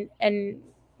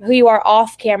who you are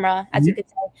off camera, as you could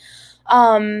say.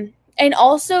 And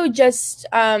also just,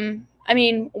 I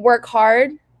mean, work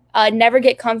hard, never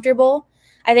get comfortable.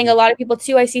 I think a lot of people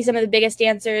too, I see some of the biggest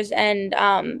dancers and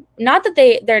not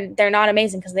that they're not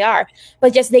amazing, because they are,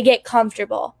 but just they get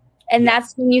comfortable. And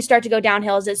that's when you start to go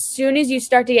downhill, is as soon as you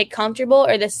start to get comfortable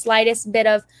or the slightest bit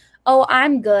of, oh,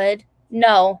 I'm good.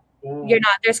 No, you're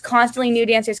not. There's constantly new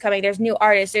dancers coming. There's new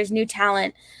artists. There's new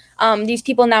talent. These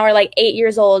people now are like 8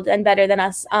 years old and better than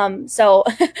us. So,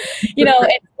 you know,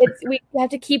 we have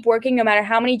to keep working no matter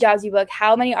how many jobs you book,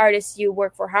 how many artists you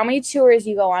work for, how many tours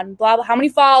you go on, blah, blah, how many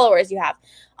followers you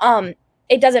have.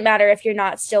 It doesn't matter if you're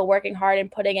not still working hard and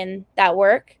putting in that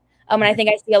work. And I think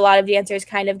I see a lot of dancers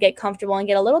kind of get comfortable and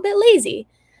get a little bit lazy.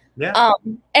 Yeah.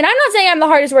 And I'm not saying I'm the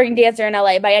hardest working dancer in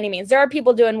LA by any means. There are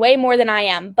people doing way more than I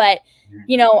am, but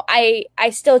you know, I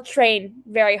still train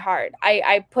very hard.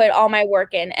 I put all my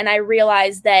work in, and I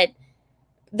realize that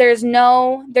there's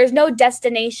no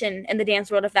destination in the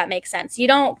dance world, if that makes sense. You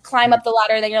don't climb up the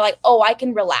ladder and then you're like, oh, I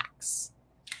can relax.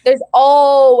 There's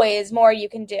always more you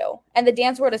can do. And the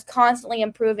dance world is constantly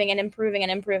improving and improving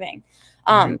and improving.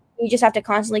 You just have to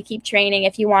constantly keep training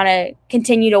if you want to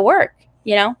continue to work,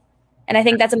 you know? And I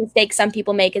think that's a mistake some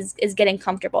people make is getting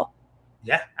comfortable.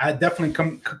 Yeah, I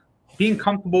definitely being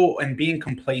comfortable and being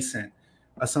complacent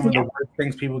are some of the worst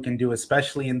things people can do,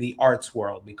 especially in the arts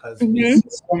world, because we see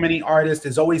so many artists.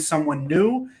 There's always someone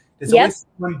new. There's always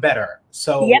someone better.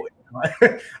 So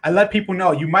I let people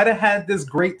know you might have had this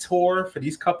great tour for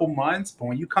these couple months, but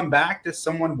when you come back, there's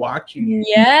someone watching you.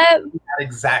 Yeah, that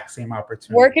exact same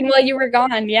opportunity. Working while you were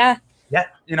gone. Yeah. Yeah.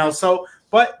 You know, so,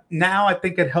 but now I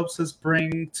think it helps us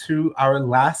bring to our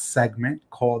last segment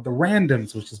called The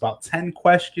Randoms, which is about 10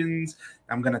 questions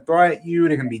I'm going to throw at you.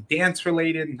 They're going to be dance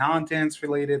related, non-dance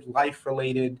related, life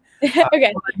related.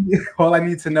 Okay. All I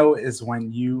need to know is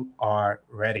when you are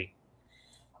ready.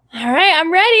 All right,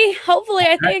 I'm ready. Hopefully,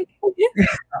 I think. All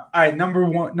right, number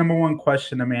one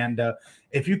question, Amanda.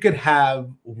 If you could have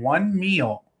one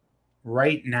meal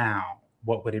right now,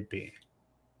 what would it be?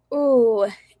 Ooh,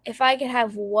 if I could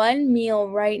have one meal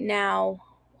right now,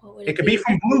 what would it be? It could be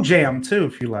from Blue Jam too,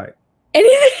 if you like.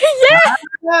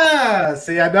 Yeah.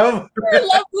 See, I know. I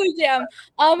love Blue Jam.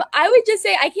 I would just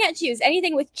say I can't choose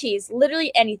anything with cheese.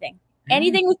 Literally anything.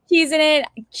 Anything with cheese in it.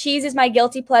 Cheese is my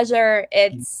guilty pleasure.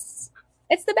 It's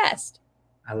the best.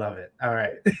 I love it. All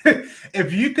right.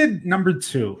 If you could, number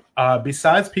two,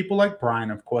 besides people like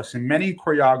Brian, of course, and many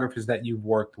choreographers that you've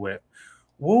worked with,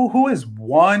 who is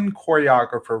one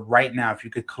choreographer right now, if you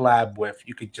could collab with,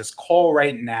 you could just call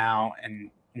right now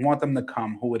and want them to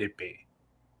come, who would it be?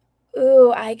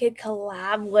 Ooh, I could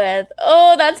collab with.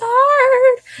 Oh, that's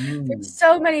hard. There's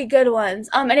so many good ones.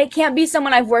 And it can't be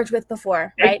someone I've worked with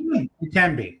before, right? It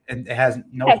can be. It has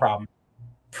no problem.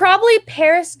 Probably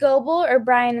Paris Goebel or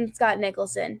Brian and Scott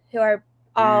Nicholson, who are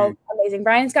all amazing.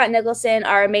 Brian and Scott Nicholson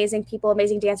are amazing people,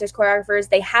 amazing dancers, choreographers.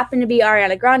 They happen to be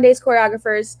Ariana Grande's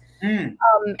choreographers. And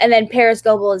then Paris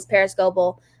Goebel is Paris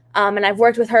Goebel. And I've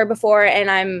worked with her before, and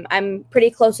I'm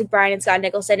pretty close with Brian and Scott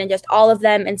Nicholson, and just all of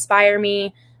them inspire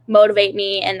me. motivate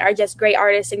me and are just great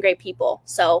artists and great people.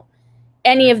 So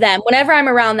any of them, whenever I'm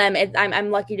around them, I'm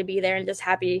lucky to be there and just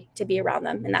happy to be around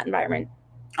them in that environment.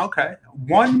 Okay.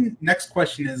 Next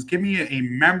question is, give me a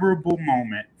memorable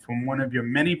moment from one of your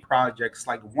many projects,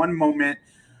 like one moment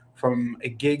from a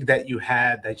gig that you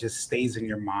had that just stays in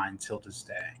your mind till this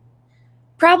day.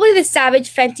 Probably the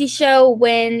Savage Fenty show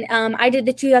when I did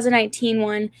the 2019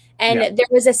 one, and there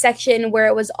was a section where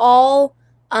it was all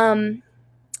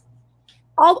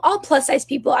plus size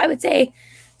people. I would say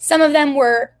some of them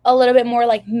were a little bit more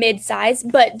like mid-size,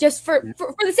 but just for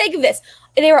the sake of this,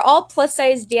 they were all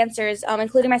plus-size dancers,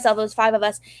 including myself. It was 5 of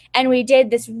us, and we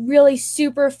did this really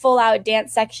super full-out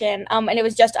dance section, and it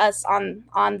was just us on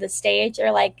the stage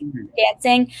or like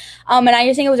dancing, and I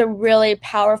just think it was a really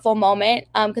powerful moment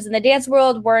because in the dance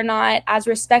world, we're not as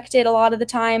respected a lot of the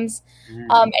times,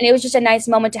 and it was just a nice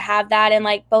moment to have that, and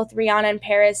like both Rihanna and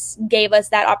Paris gave us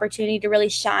that opportunity to really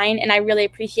shine, and I really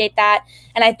appreciate that,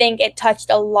 and I think it touched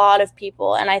a lot of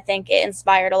people, and I think it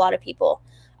inspired a lot of people.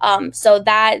 So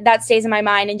that stays in my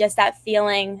mind, and just that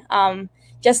feeling,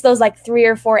 just those like 3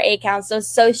 or 4 A counts, those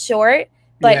so short,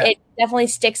 but it definitely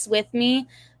sticks with me.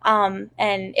 And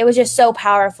it was just so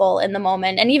powerful in the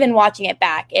moment. And even watching it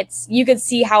back, you could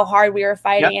see how hard we were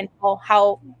fighting and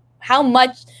how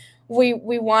much we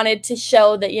wanted to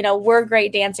show that, you know, we're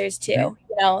great dancers too,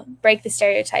 you know, break the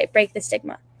stereotype, break the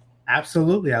stigma.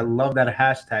 Absolutely. I love that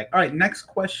hashtag. All right. Next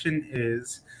question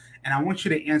is, and I want you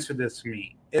to answer this for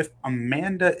me. If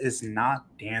Amanda is not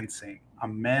dancing,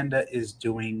 Amanda is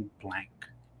doing blank.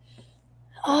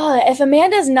 Oh, if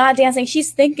Amanda's not dancing,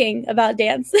 she's thinking about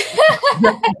dance.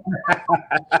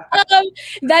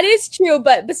 That is true.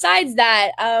 But besides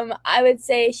that, I would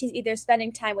say she's either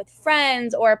spending time with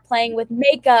friends or playing with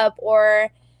makeup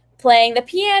or playing the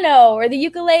piano or the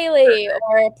ukulele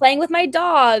or playing with my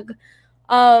dog.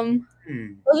 Those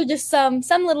are just some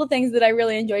little things that I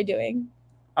really enjoy doing.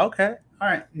 Okay. All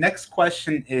right. Next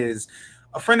question is,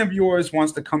 a friend of yours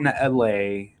wants to come to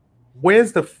LA.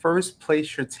 Where's the first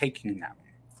place you're taking them?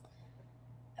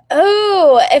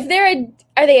 Oh,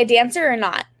 are they a dancer or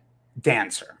not?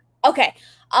 Dancer. Okay.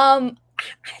 I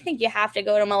think you have to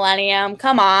go to Millennium.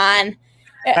 Come on.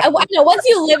 I know once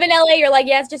you live in LA, you're like,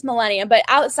 yeah, it's just Millennium. But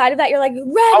outside of that, you're like, Red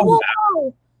Wall.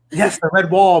 Wow. Yes, the Red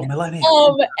Wall, Millennium.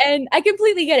 And I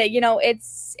completely get it. You know,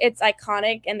 it's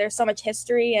iconic, and there's so much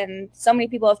history, and so many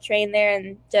people have trained there,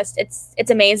 and just it's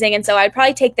amazing. And so I'd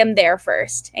probably take them there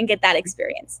first and get that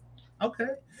experience. Okay.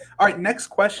 All right. Next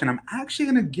question. I'm actually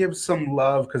going to give some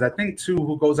love because I think too,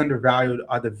 who goes undervalued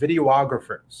are the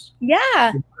videographers.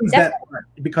 Yeah.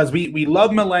 Because we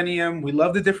love Millennium, we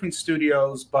love the different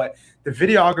studios, but the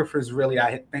videographers really,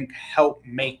 I think, help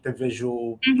make the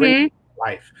visual bring to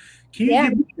life. Can you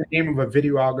give me the name of a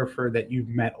videographer that you've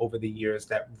met over the years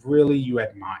that really you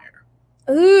admire?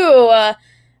 Ooh,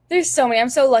 there's so many. I'm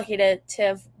so lucky to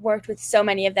have worked with so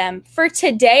many of them. For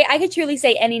today, I could truly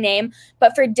say any name,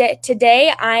 but for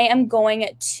today, I am going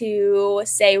to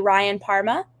say Ryan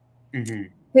Parma,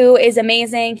 who is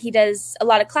amazing. He does a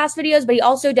lot of class videos, but he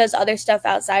also does other stuff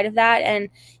outside of that, and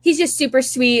he's just super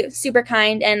sweet, super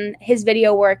kind, and his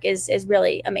video work is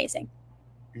really amazing.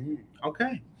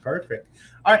 Okay, perfect.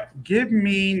 All right, give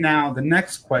me now, the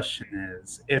next question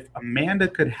is, if Amanda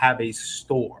could have a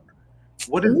store,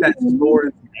 what is that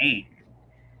store's name?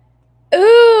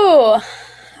 Ooh,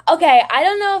 okay. I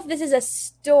don't know if this is a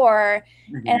store,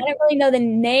 and I don't really know the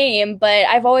name, but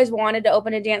I've always wanted to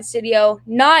open a dance studio.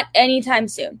 Not anytime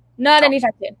soon. Not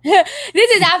anytime soon.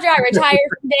 This is after I retire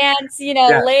from dance, you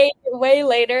know, way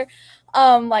later,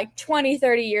 like 20,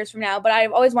 30 years from now. But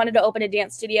I've always wanted to open a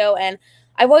dance studio, and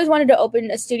I've always wanted to open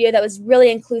a studio that was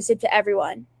really inclusive to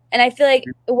everyone. And I feel like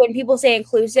when people say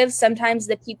inclusive, sometimes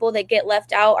the people that get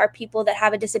left out are people that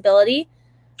have a disability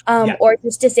or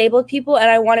just disabled people. And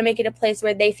I want to make it a place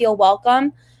where they feel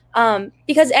welcome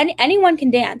because anyone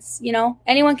can dance, you know,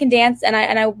 anyone can dance. And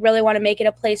I really want to make it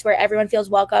a place where everyone feels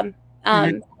welcome.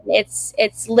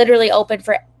 It's literally open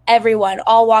for everyone,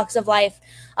 all walks of life,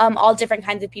 all different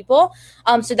kinds of people.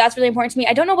 So that's really important to me.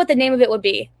 I don't know what the name of it would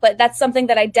be, but that's something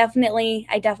that I definitely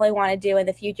want to do in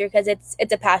the future because it's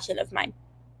a passion of mine.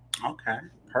 Okay,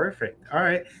 perfect. All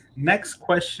right. Next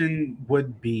question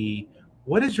would be,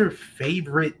 what is your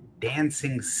favorite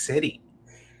dancing city?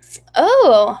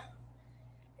 Oh,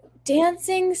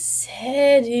 dancing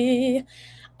city.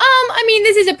 I mean,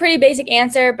 this is a pretty basic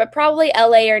answer, but probably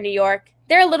LA or New York.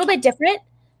 They're a little bit different.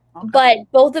 Okay. But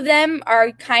both of them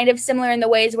are kind of similar in the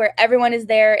ways where everyone is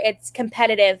there. It's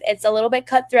competitive. It's a little bit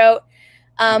cutthroat.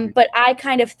 But I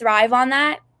kind of thrive on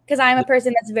that because I'm a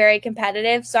person that's very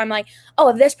competitive. So I'm like, oh,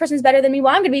 if this person's better than me,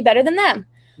 well, I'm going to be better than them.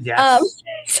 Yes.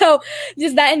 So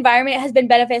just that environment has been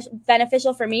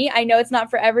beneficial for me. I know it's not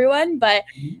for everyone, but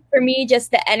for me,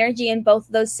 just the energy in both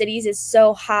of those cities is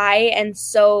so high and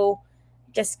so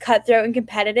just cutthroat and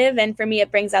competitive. And for me,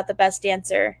 it brings out the best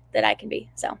dancer that I can be.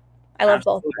 So I love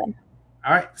both of them.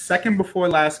 All right. Second before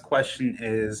last question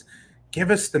is, give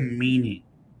us the meaning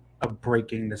of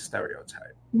breaking the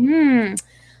stereotype.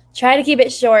 Try to keep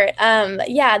it short.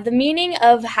 The meaning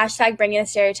of hashtag bringing the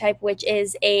stereotype, which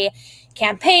is a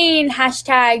campaign,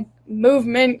 hashtag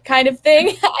movement kind of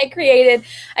thing. I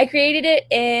created it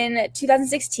in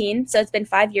 2016. So it's been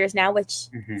 5 years now, which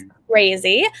is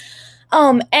crazy.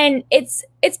 And it's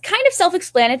kind of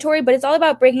self-explanatory, but it's all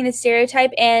about breaking the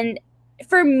stereotype. And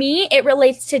for me, it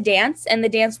relates to dance and the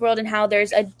dance world and how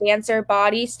there's a dancer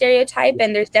body stereotype.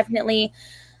 And there's definitely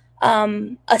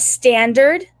a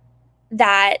standard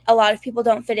that a lot of people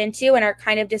don't fit into and are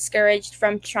kind of discouraged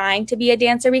from trying to be a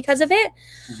dancer because of it.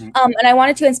 And I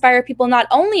wanted to inspire people not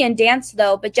only in dance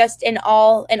though, but just in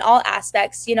all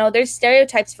aspects. You know, there's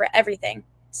stereotypes for everything,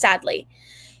 sadly.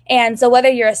 And so whether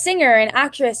you're a singer, an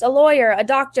actress, a lawyer, a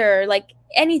doctor, like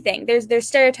anything, there's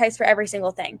stereotypes for every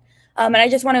single thing. And I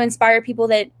just want to inspire people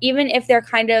that even if they're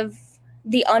kind of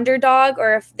the underdog,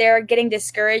 or if they're getting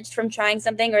discouraged from trying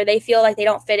something, or they feel like they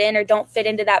don't fit in or don't fit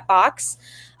into that box,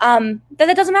 that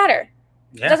doesn't matter.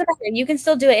 Yeah. It doesn't matter. You can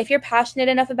still do it. If you're passionate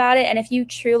enough about it and if you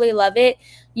truly love it,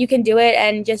 you can do it,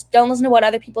 and just don't listen to what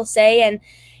other people say. And,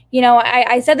 you know,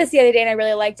 I said this the other day and I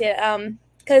really liked it.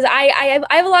 Because I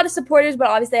have a lot of supporters, but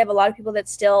obviously I have a lot of people that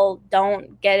still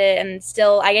don't get it, and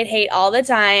still I get hate all the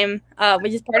time,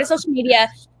 which is part of social media.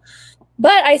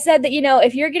 But I said that, you know,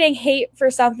 if you're getting hate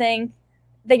for something,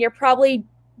 then you're probably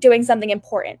doing something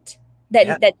important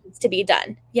that needs to be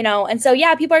done, you know? And so,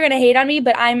 yeah, people are going to hate on me,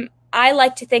 but I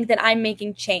like to think that I'm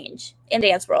making change in the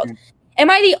dance world.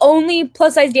 Am I the only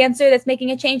plus size dancer that's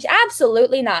making a change?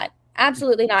 Absolutely not.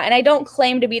 Absolutely not. And I don't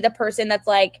claim to be the person that's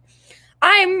like,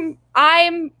 I'm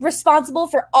responsible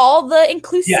for all the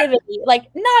inclusivity. Yeah. Like,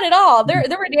 not at all. There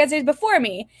were dancers before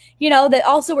me, you know, that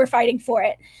also were fighting for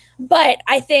it. But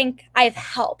I think I've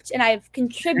helped and I've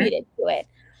contributed to it.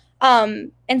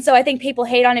 And so I think people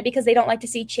hate on it because they don't like to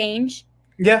see change.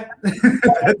 Yeah.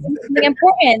 Something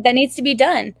important that needs to be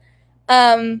done.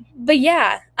 But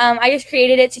yeah, I just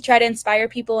created it to try to inspire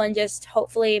people and just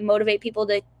hopefully motivate people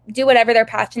to do whatever they're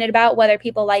passionate about, whether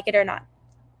people like it or not.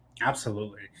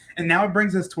 Absolutely. And now it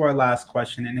brings us to our last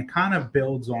question, and it kind of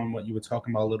builds on what you were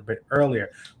talking about a little bit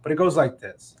earlier, but it goes like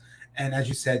this. And as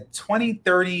you said, 20,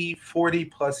 30, 40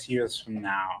 plus years from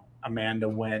now, Amanda,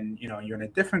 when you know you're in a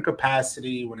different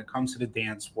capacity when it comes to the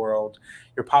dance world,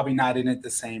 you're probably not in it the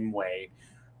same way.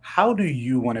 How do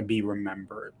you want to be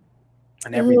remembered?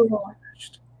 And everything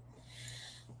finished?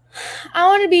 I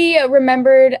want to be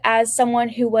remembered as someone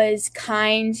who was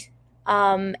kind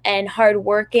and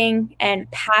hardworking and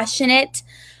passionate,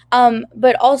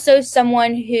 but also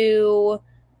someone who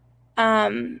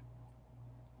opened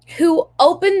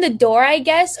the door, I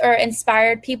guess, or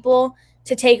inspired people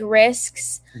to take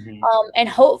risks. And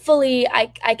hopefully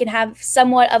I can have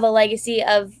somewhat of a legacy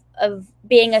of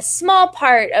being a small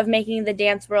part of making the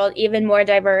dance world even more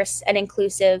diverse and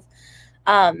inclusive,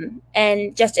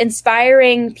 and just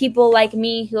inspiring people like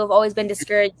me who have always been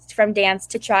discouraged from dance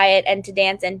to try it and to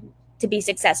dance and to be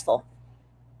successful.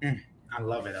 I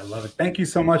love it. I love it. Thank you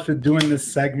so much for doing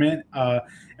this segment.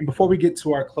 And before we get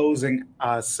to our closing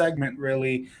segment,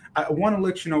 really, I want to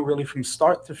let you know, really, from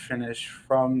start to finish,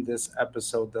 from this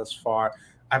episode thus far,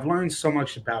 I've learned so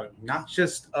much about you, not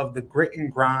just of the grit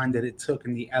and grind that it took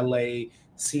in the LA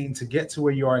scene to get to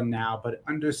where you are now, but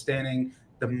understanding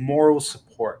the moral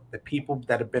support, the people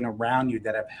that have been around you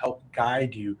that have helped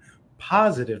guide you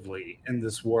positively in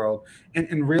this world.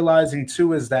 And realizing,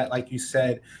 too, is that, like you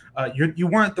said, you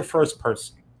weren't the first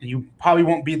person, and you probably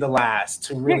won't be the last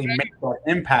to really make that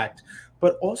impact.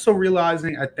 But also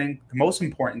realizing, I think the most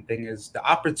important thing is the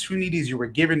opportunities you were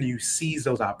given, you seize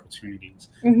those opportunities.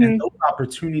 And those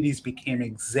opportunities became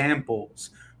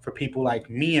examples for people like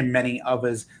me and many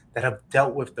others that have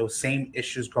dealt with those same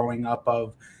issues growing up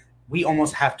of, we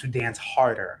almost have to dance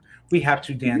harder. We have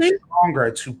to dance stronger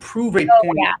to prove a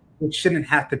point which shouldn't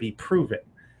have to be proven.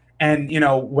 And, you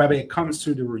know, whether it comes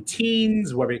to the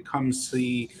routines, whether it comes to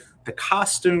the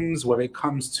costumes, whether it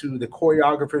comes to the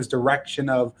choreographer's direction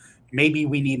of, maybe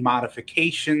we need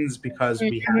modifications because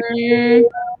we have.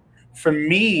 For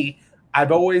me,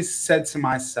 I've always said to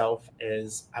myself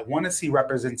is I want to see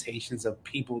representations of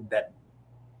people that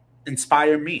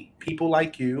inspire me. People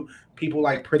like you, people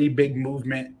like Pretty Big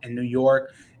Movement in New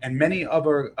York, and many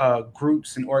other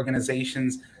groups and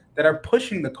organizations that are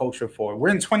pushing the culture forward. We're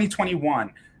in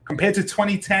 2021. Compared to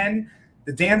 2010,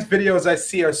 The dance videos I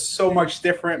see are so much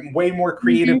different, way more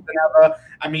creative than ever.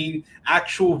 I mean,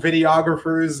 actual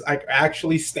videographers like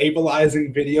actually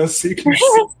stabilizing videos so you can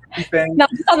see everything. Not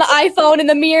just on the iPhone in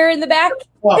the mirror in the back.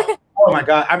 Oh my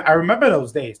God. I remember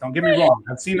those days. Don't get me wrong.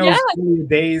 I've seen those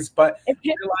days, but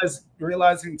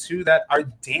realizing too that our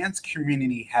dance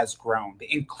community has grown.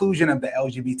 The inclusion of the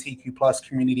LGBTQ plus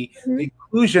community, the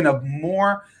inclusion of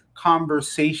more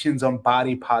conversations on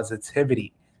body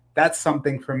positivity. That's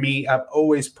something for me I've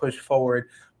always pushed forward.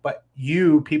 But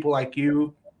people like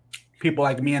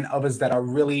me and others that are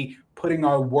really putting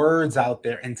our words out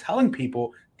there and telling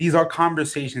people these are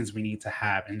conversations we need to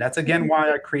have. And that's again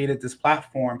why I created this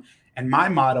platform. And my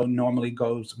motto normally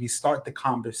goes, we start the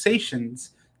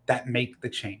conversations that make the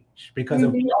change. Because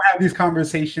if we don't have these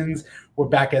conversations, we're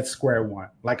back at square one.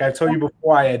 Like I told you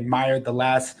before, I admired the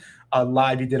last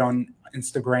live you did on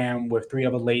Instagram with 3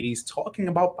 other ladies talking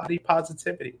about body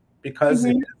positivity, because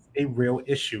it is a real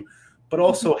issue. But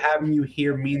also having you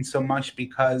here means so much,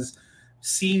 because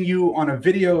seeing you on a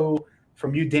video,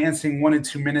 from you dancing 1 and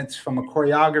 2 minutes from a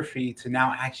choreography to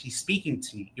now actually speaking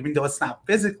to you, even though it's not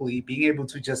physically, being able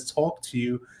to just talk to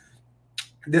you,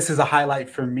 this is a highlight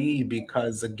for me,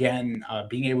 because again,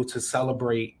 being able to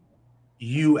celebrate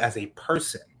you as a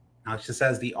person, not just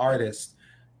as the artist,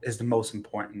 is the most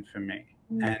important for me.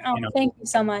 And thank you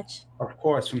so much. Of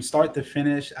course, from start to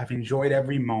finish, I've enjoyed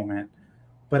every moment.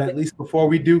 But at least before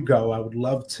we do go, I would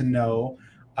love to know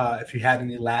if you had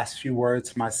any last few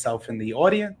words to myself and the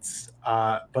audience,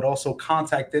 but also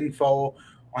contact info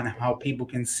on how people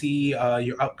can see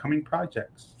your upcoming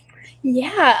projects.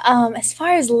 Yeah, as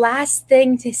far as last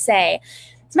thing to say,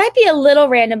 this might be a little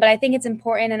random, but I think it's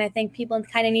important, and I think people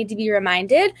kind of need to be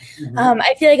reminded.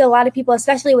 I feel like a lot of people,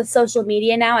 especially with social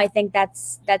media now, I think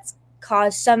that's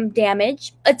caused some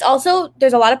damage. It's also,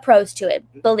 there's a lot of pros to it.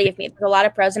 Believe me, there's a lot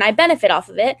of pros, and I benefit off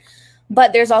of it.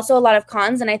 But there's also a lot of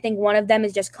cons, and I think one of them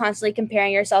is just constantly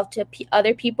comparing yourself to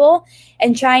other people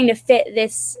and trying to fit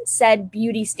this said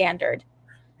beauty standard.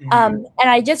 And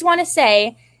I just want to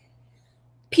say,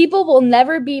 people will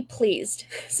never be pleased.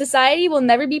 Society will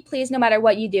never be pleased no matter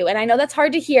what you do. And I know that's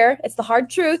hard to hear. It's the hard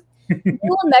truth. You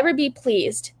will never be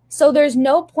pleased. So there's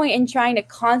no point in trying to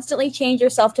constantly change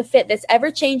yourself to fit this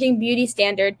ever-changing beauty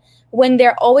standard when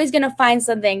they're always going to find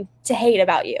something to hate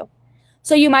about you.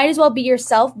 So you might as well be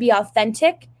yourself, be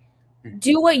authentic,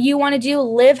 do what you want to do,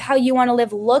 live how you want to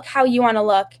live, look how you want to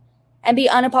look, and be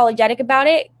unapologetic about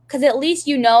it. Because at least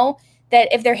you know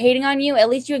that if they're hating on you, at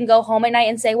least you can go home at night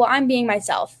and say, well, I'm being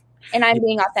myself and I'm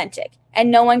being authentic,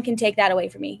 and no one can take that away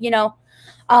from me, you know?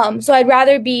 So I'd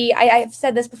rather be, I've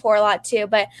said this before a lot too,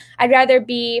 but I'd rather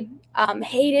be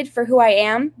hated for who I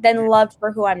am than loved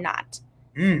for who I'm not.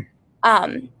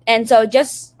 And so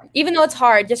just, even though it's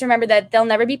hard, just remember that they'll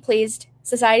never be pleased.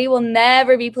 Society will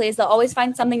never be pleased. They'll always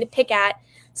find something to pick at.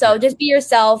 So just be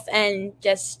yourself and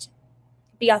just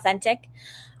be authentic.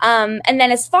 And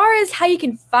then as far as how you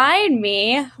can find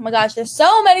me, oh my gosh, there's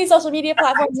so many social media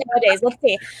platforms nowadays. Let's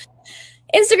see.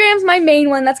 Instagram's my main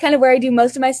one. That's kind of where I do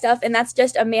most of my stuff. And that's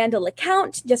just Amanda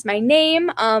LeCount, just my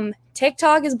name.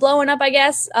 TikTok is blowing up, I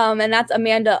guess. And that's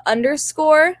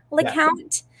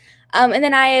Amanda_LeCount. And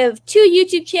then I have 2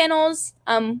 YouTube channels.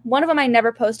 One of them I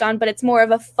never post on, but it's more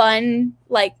of a fun,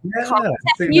 content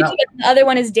YouTube. The other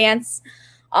one is dance.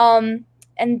 And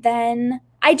then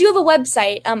I do have a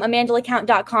website,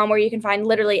 amandaleCount.com, where you can find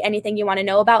literally anything you want to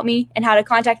know about me and how to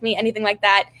contact me, anything like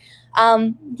that.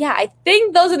 Yeah, I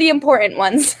think those are the important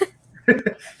ones.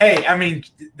 Hey, I mean,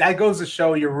 that goes to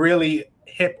show you're really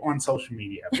hip on social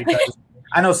media, because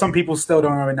I know some people still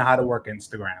don't even know how to work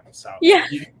Instagram. So yeah,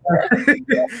 you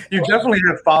definitely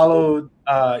have followed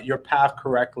your path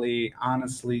correctly.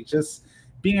 Honestly, just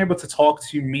being able to talk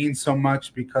to you means so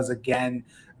much, because again,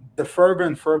 the further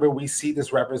and further we see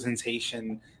this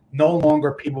representation, no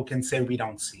longer people can say we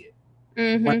don't see it.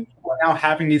 When we're now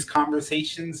having these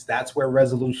conversations, that's where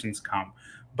resolutions come.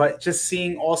 But just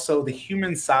seeing also the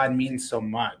human side means so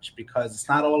much, because it's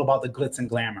not all about the glitz and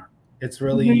glamour. It's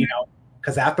really, you know,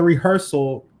 because after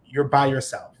rehearsal, you're by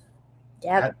yourself.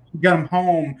 Yep. You get them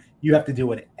home, you have to deal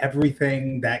with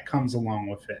everything that comes along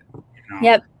with it. You know?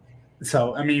 Yep.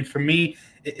 So, I mean, for me,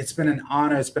 it's been an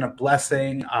honor. It's been a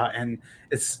blessing. And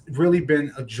it's really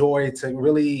been a joy to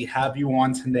really have you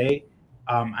on today.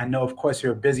 I know, of course,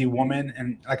 you're a busy woman.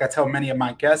 And like I tell many of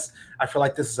my guests, I feel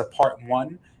like this is a part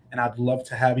 1. And I'd love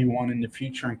to have you on in the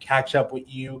future and catch up with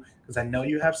you, because I know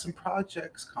you have some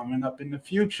projects coming up in the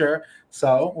future.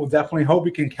 So we'll definitely hope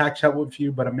we can catch up with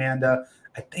you. But Amanda,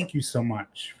 I thank you so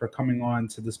much for coming on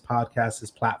to this podcast,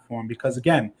 this platform, because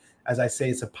again, As I say,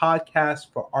 it's a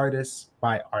podcast for artists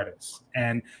by artists.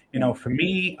 And, you know, for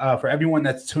me, for everyone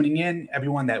that's tuning in,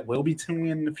 everyone that will be tuning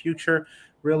in the future,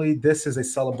 really, this is a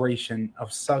celebration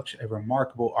of such a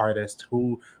remarkable artist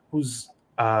whose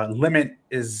limit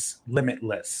is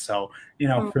limitless. So, you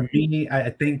know, for me,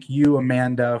 I thank you,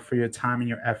 Amanda, for your time and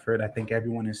your effort. I think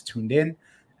everyone is tuned in,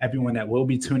 everyone that will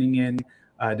be tuning in.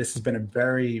 This has been a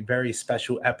very, very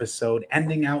special episode,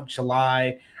 ending out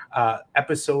July,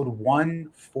 episode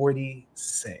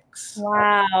 146.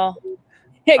 Wow.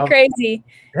 Crazy.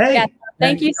 Hey, yeah.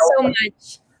 Thank you so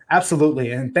much.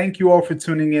 Absolutely. And thank you all for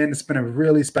tuning in. It's been a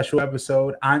really special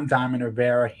episode. I'm Diamond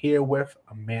Rivera here with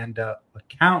Amanda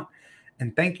LeCount.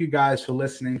 And thank you guys for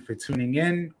listening, for tuning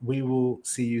in. We will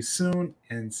see you soon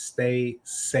and stay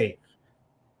safe.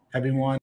 Everyone.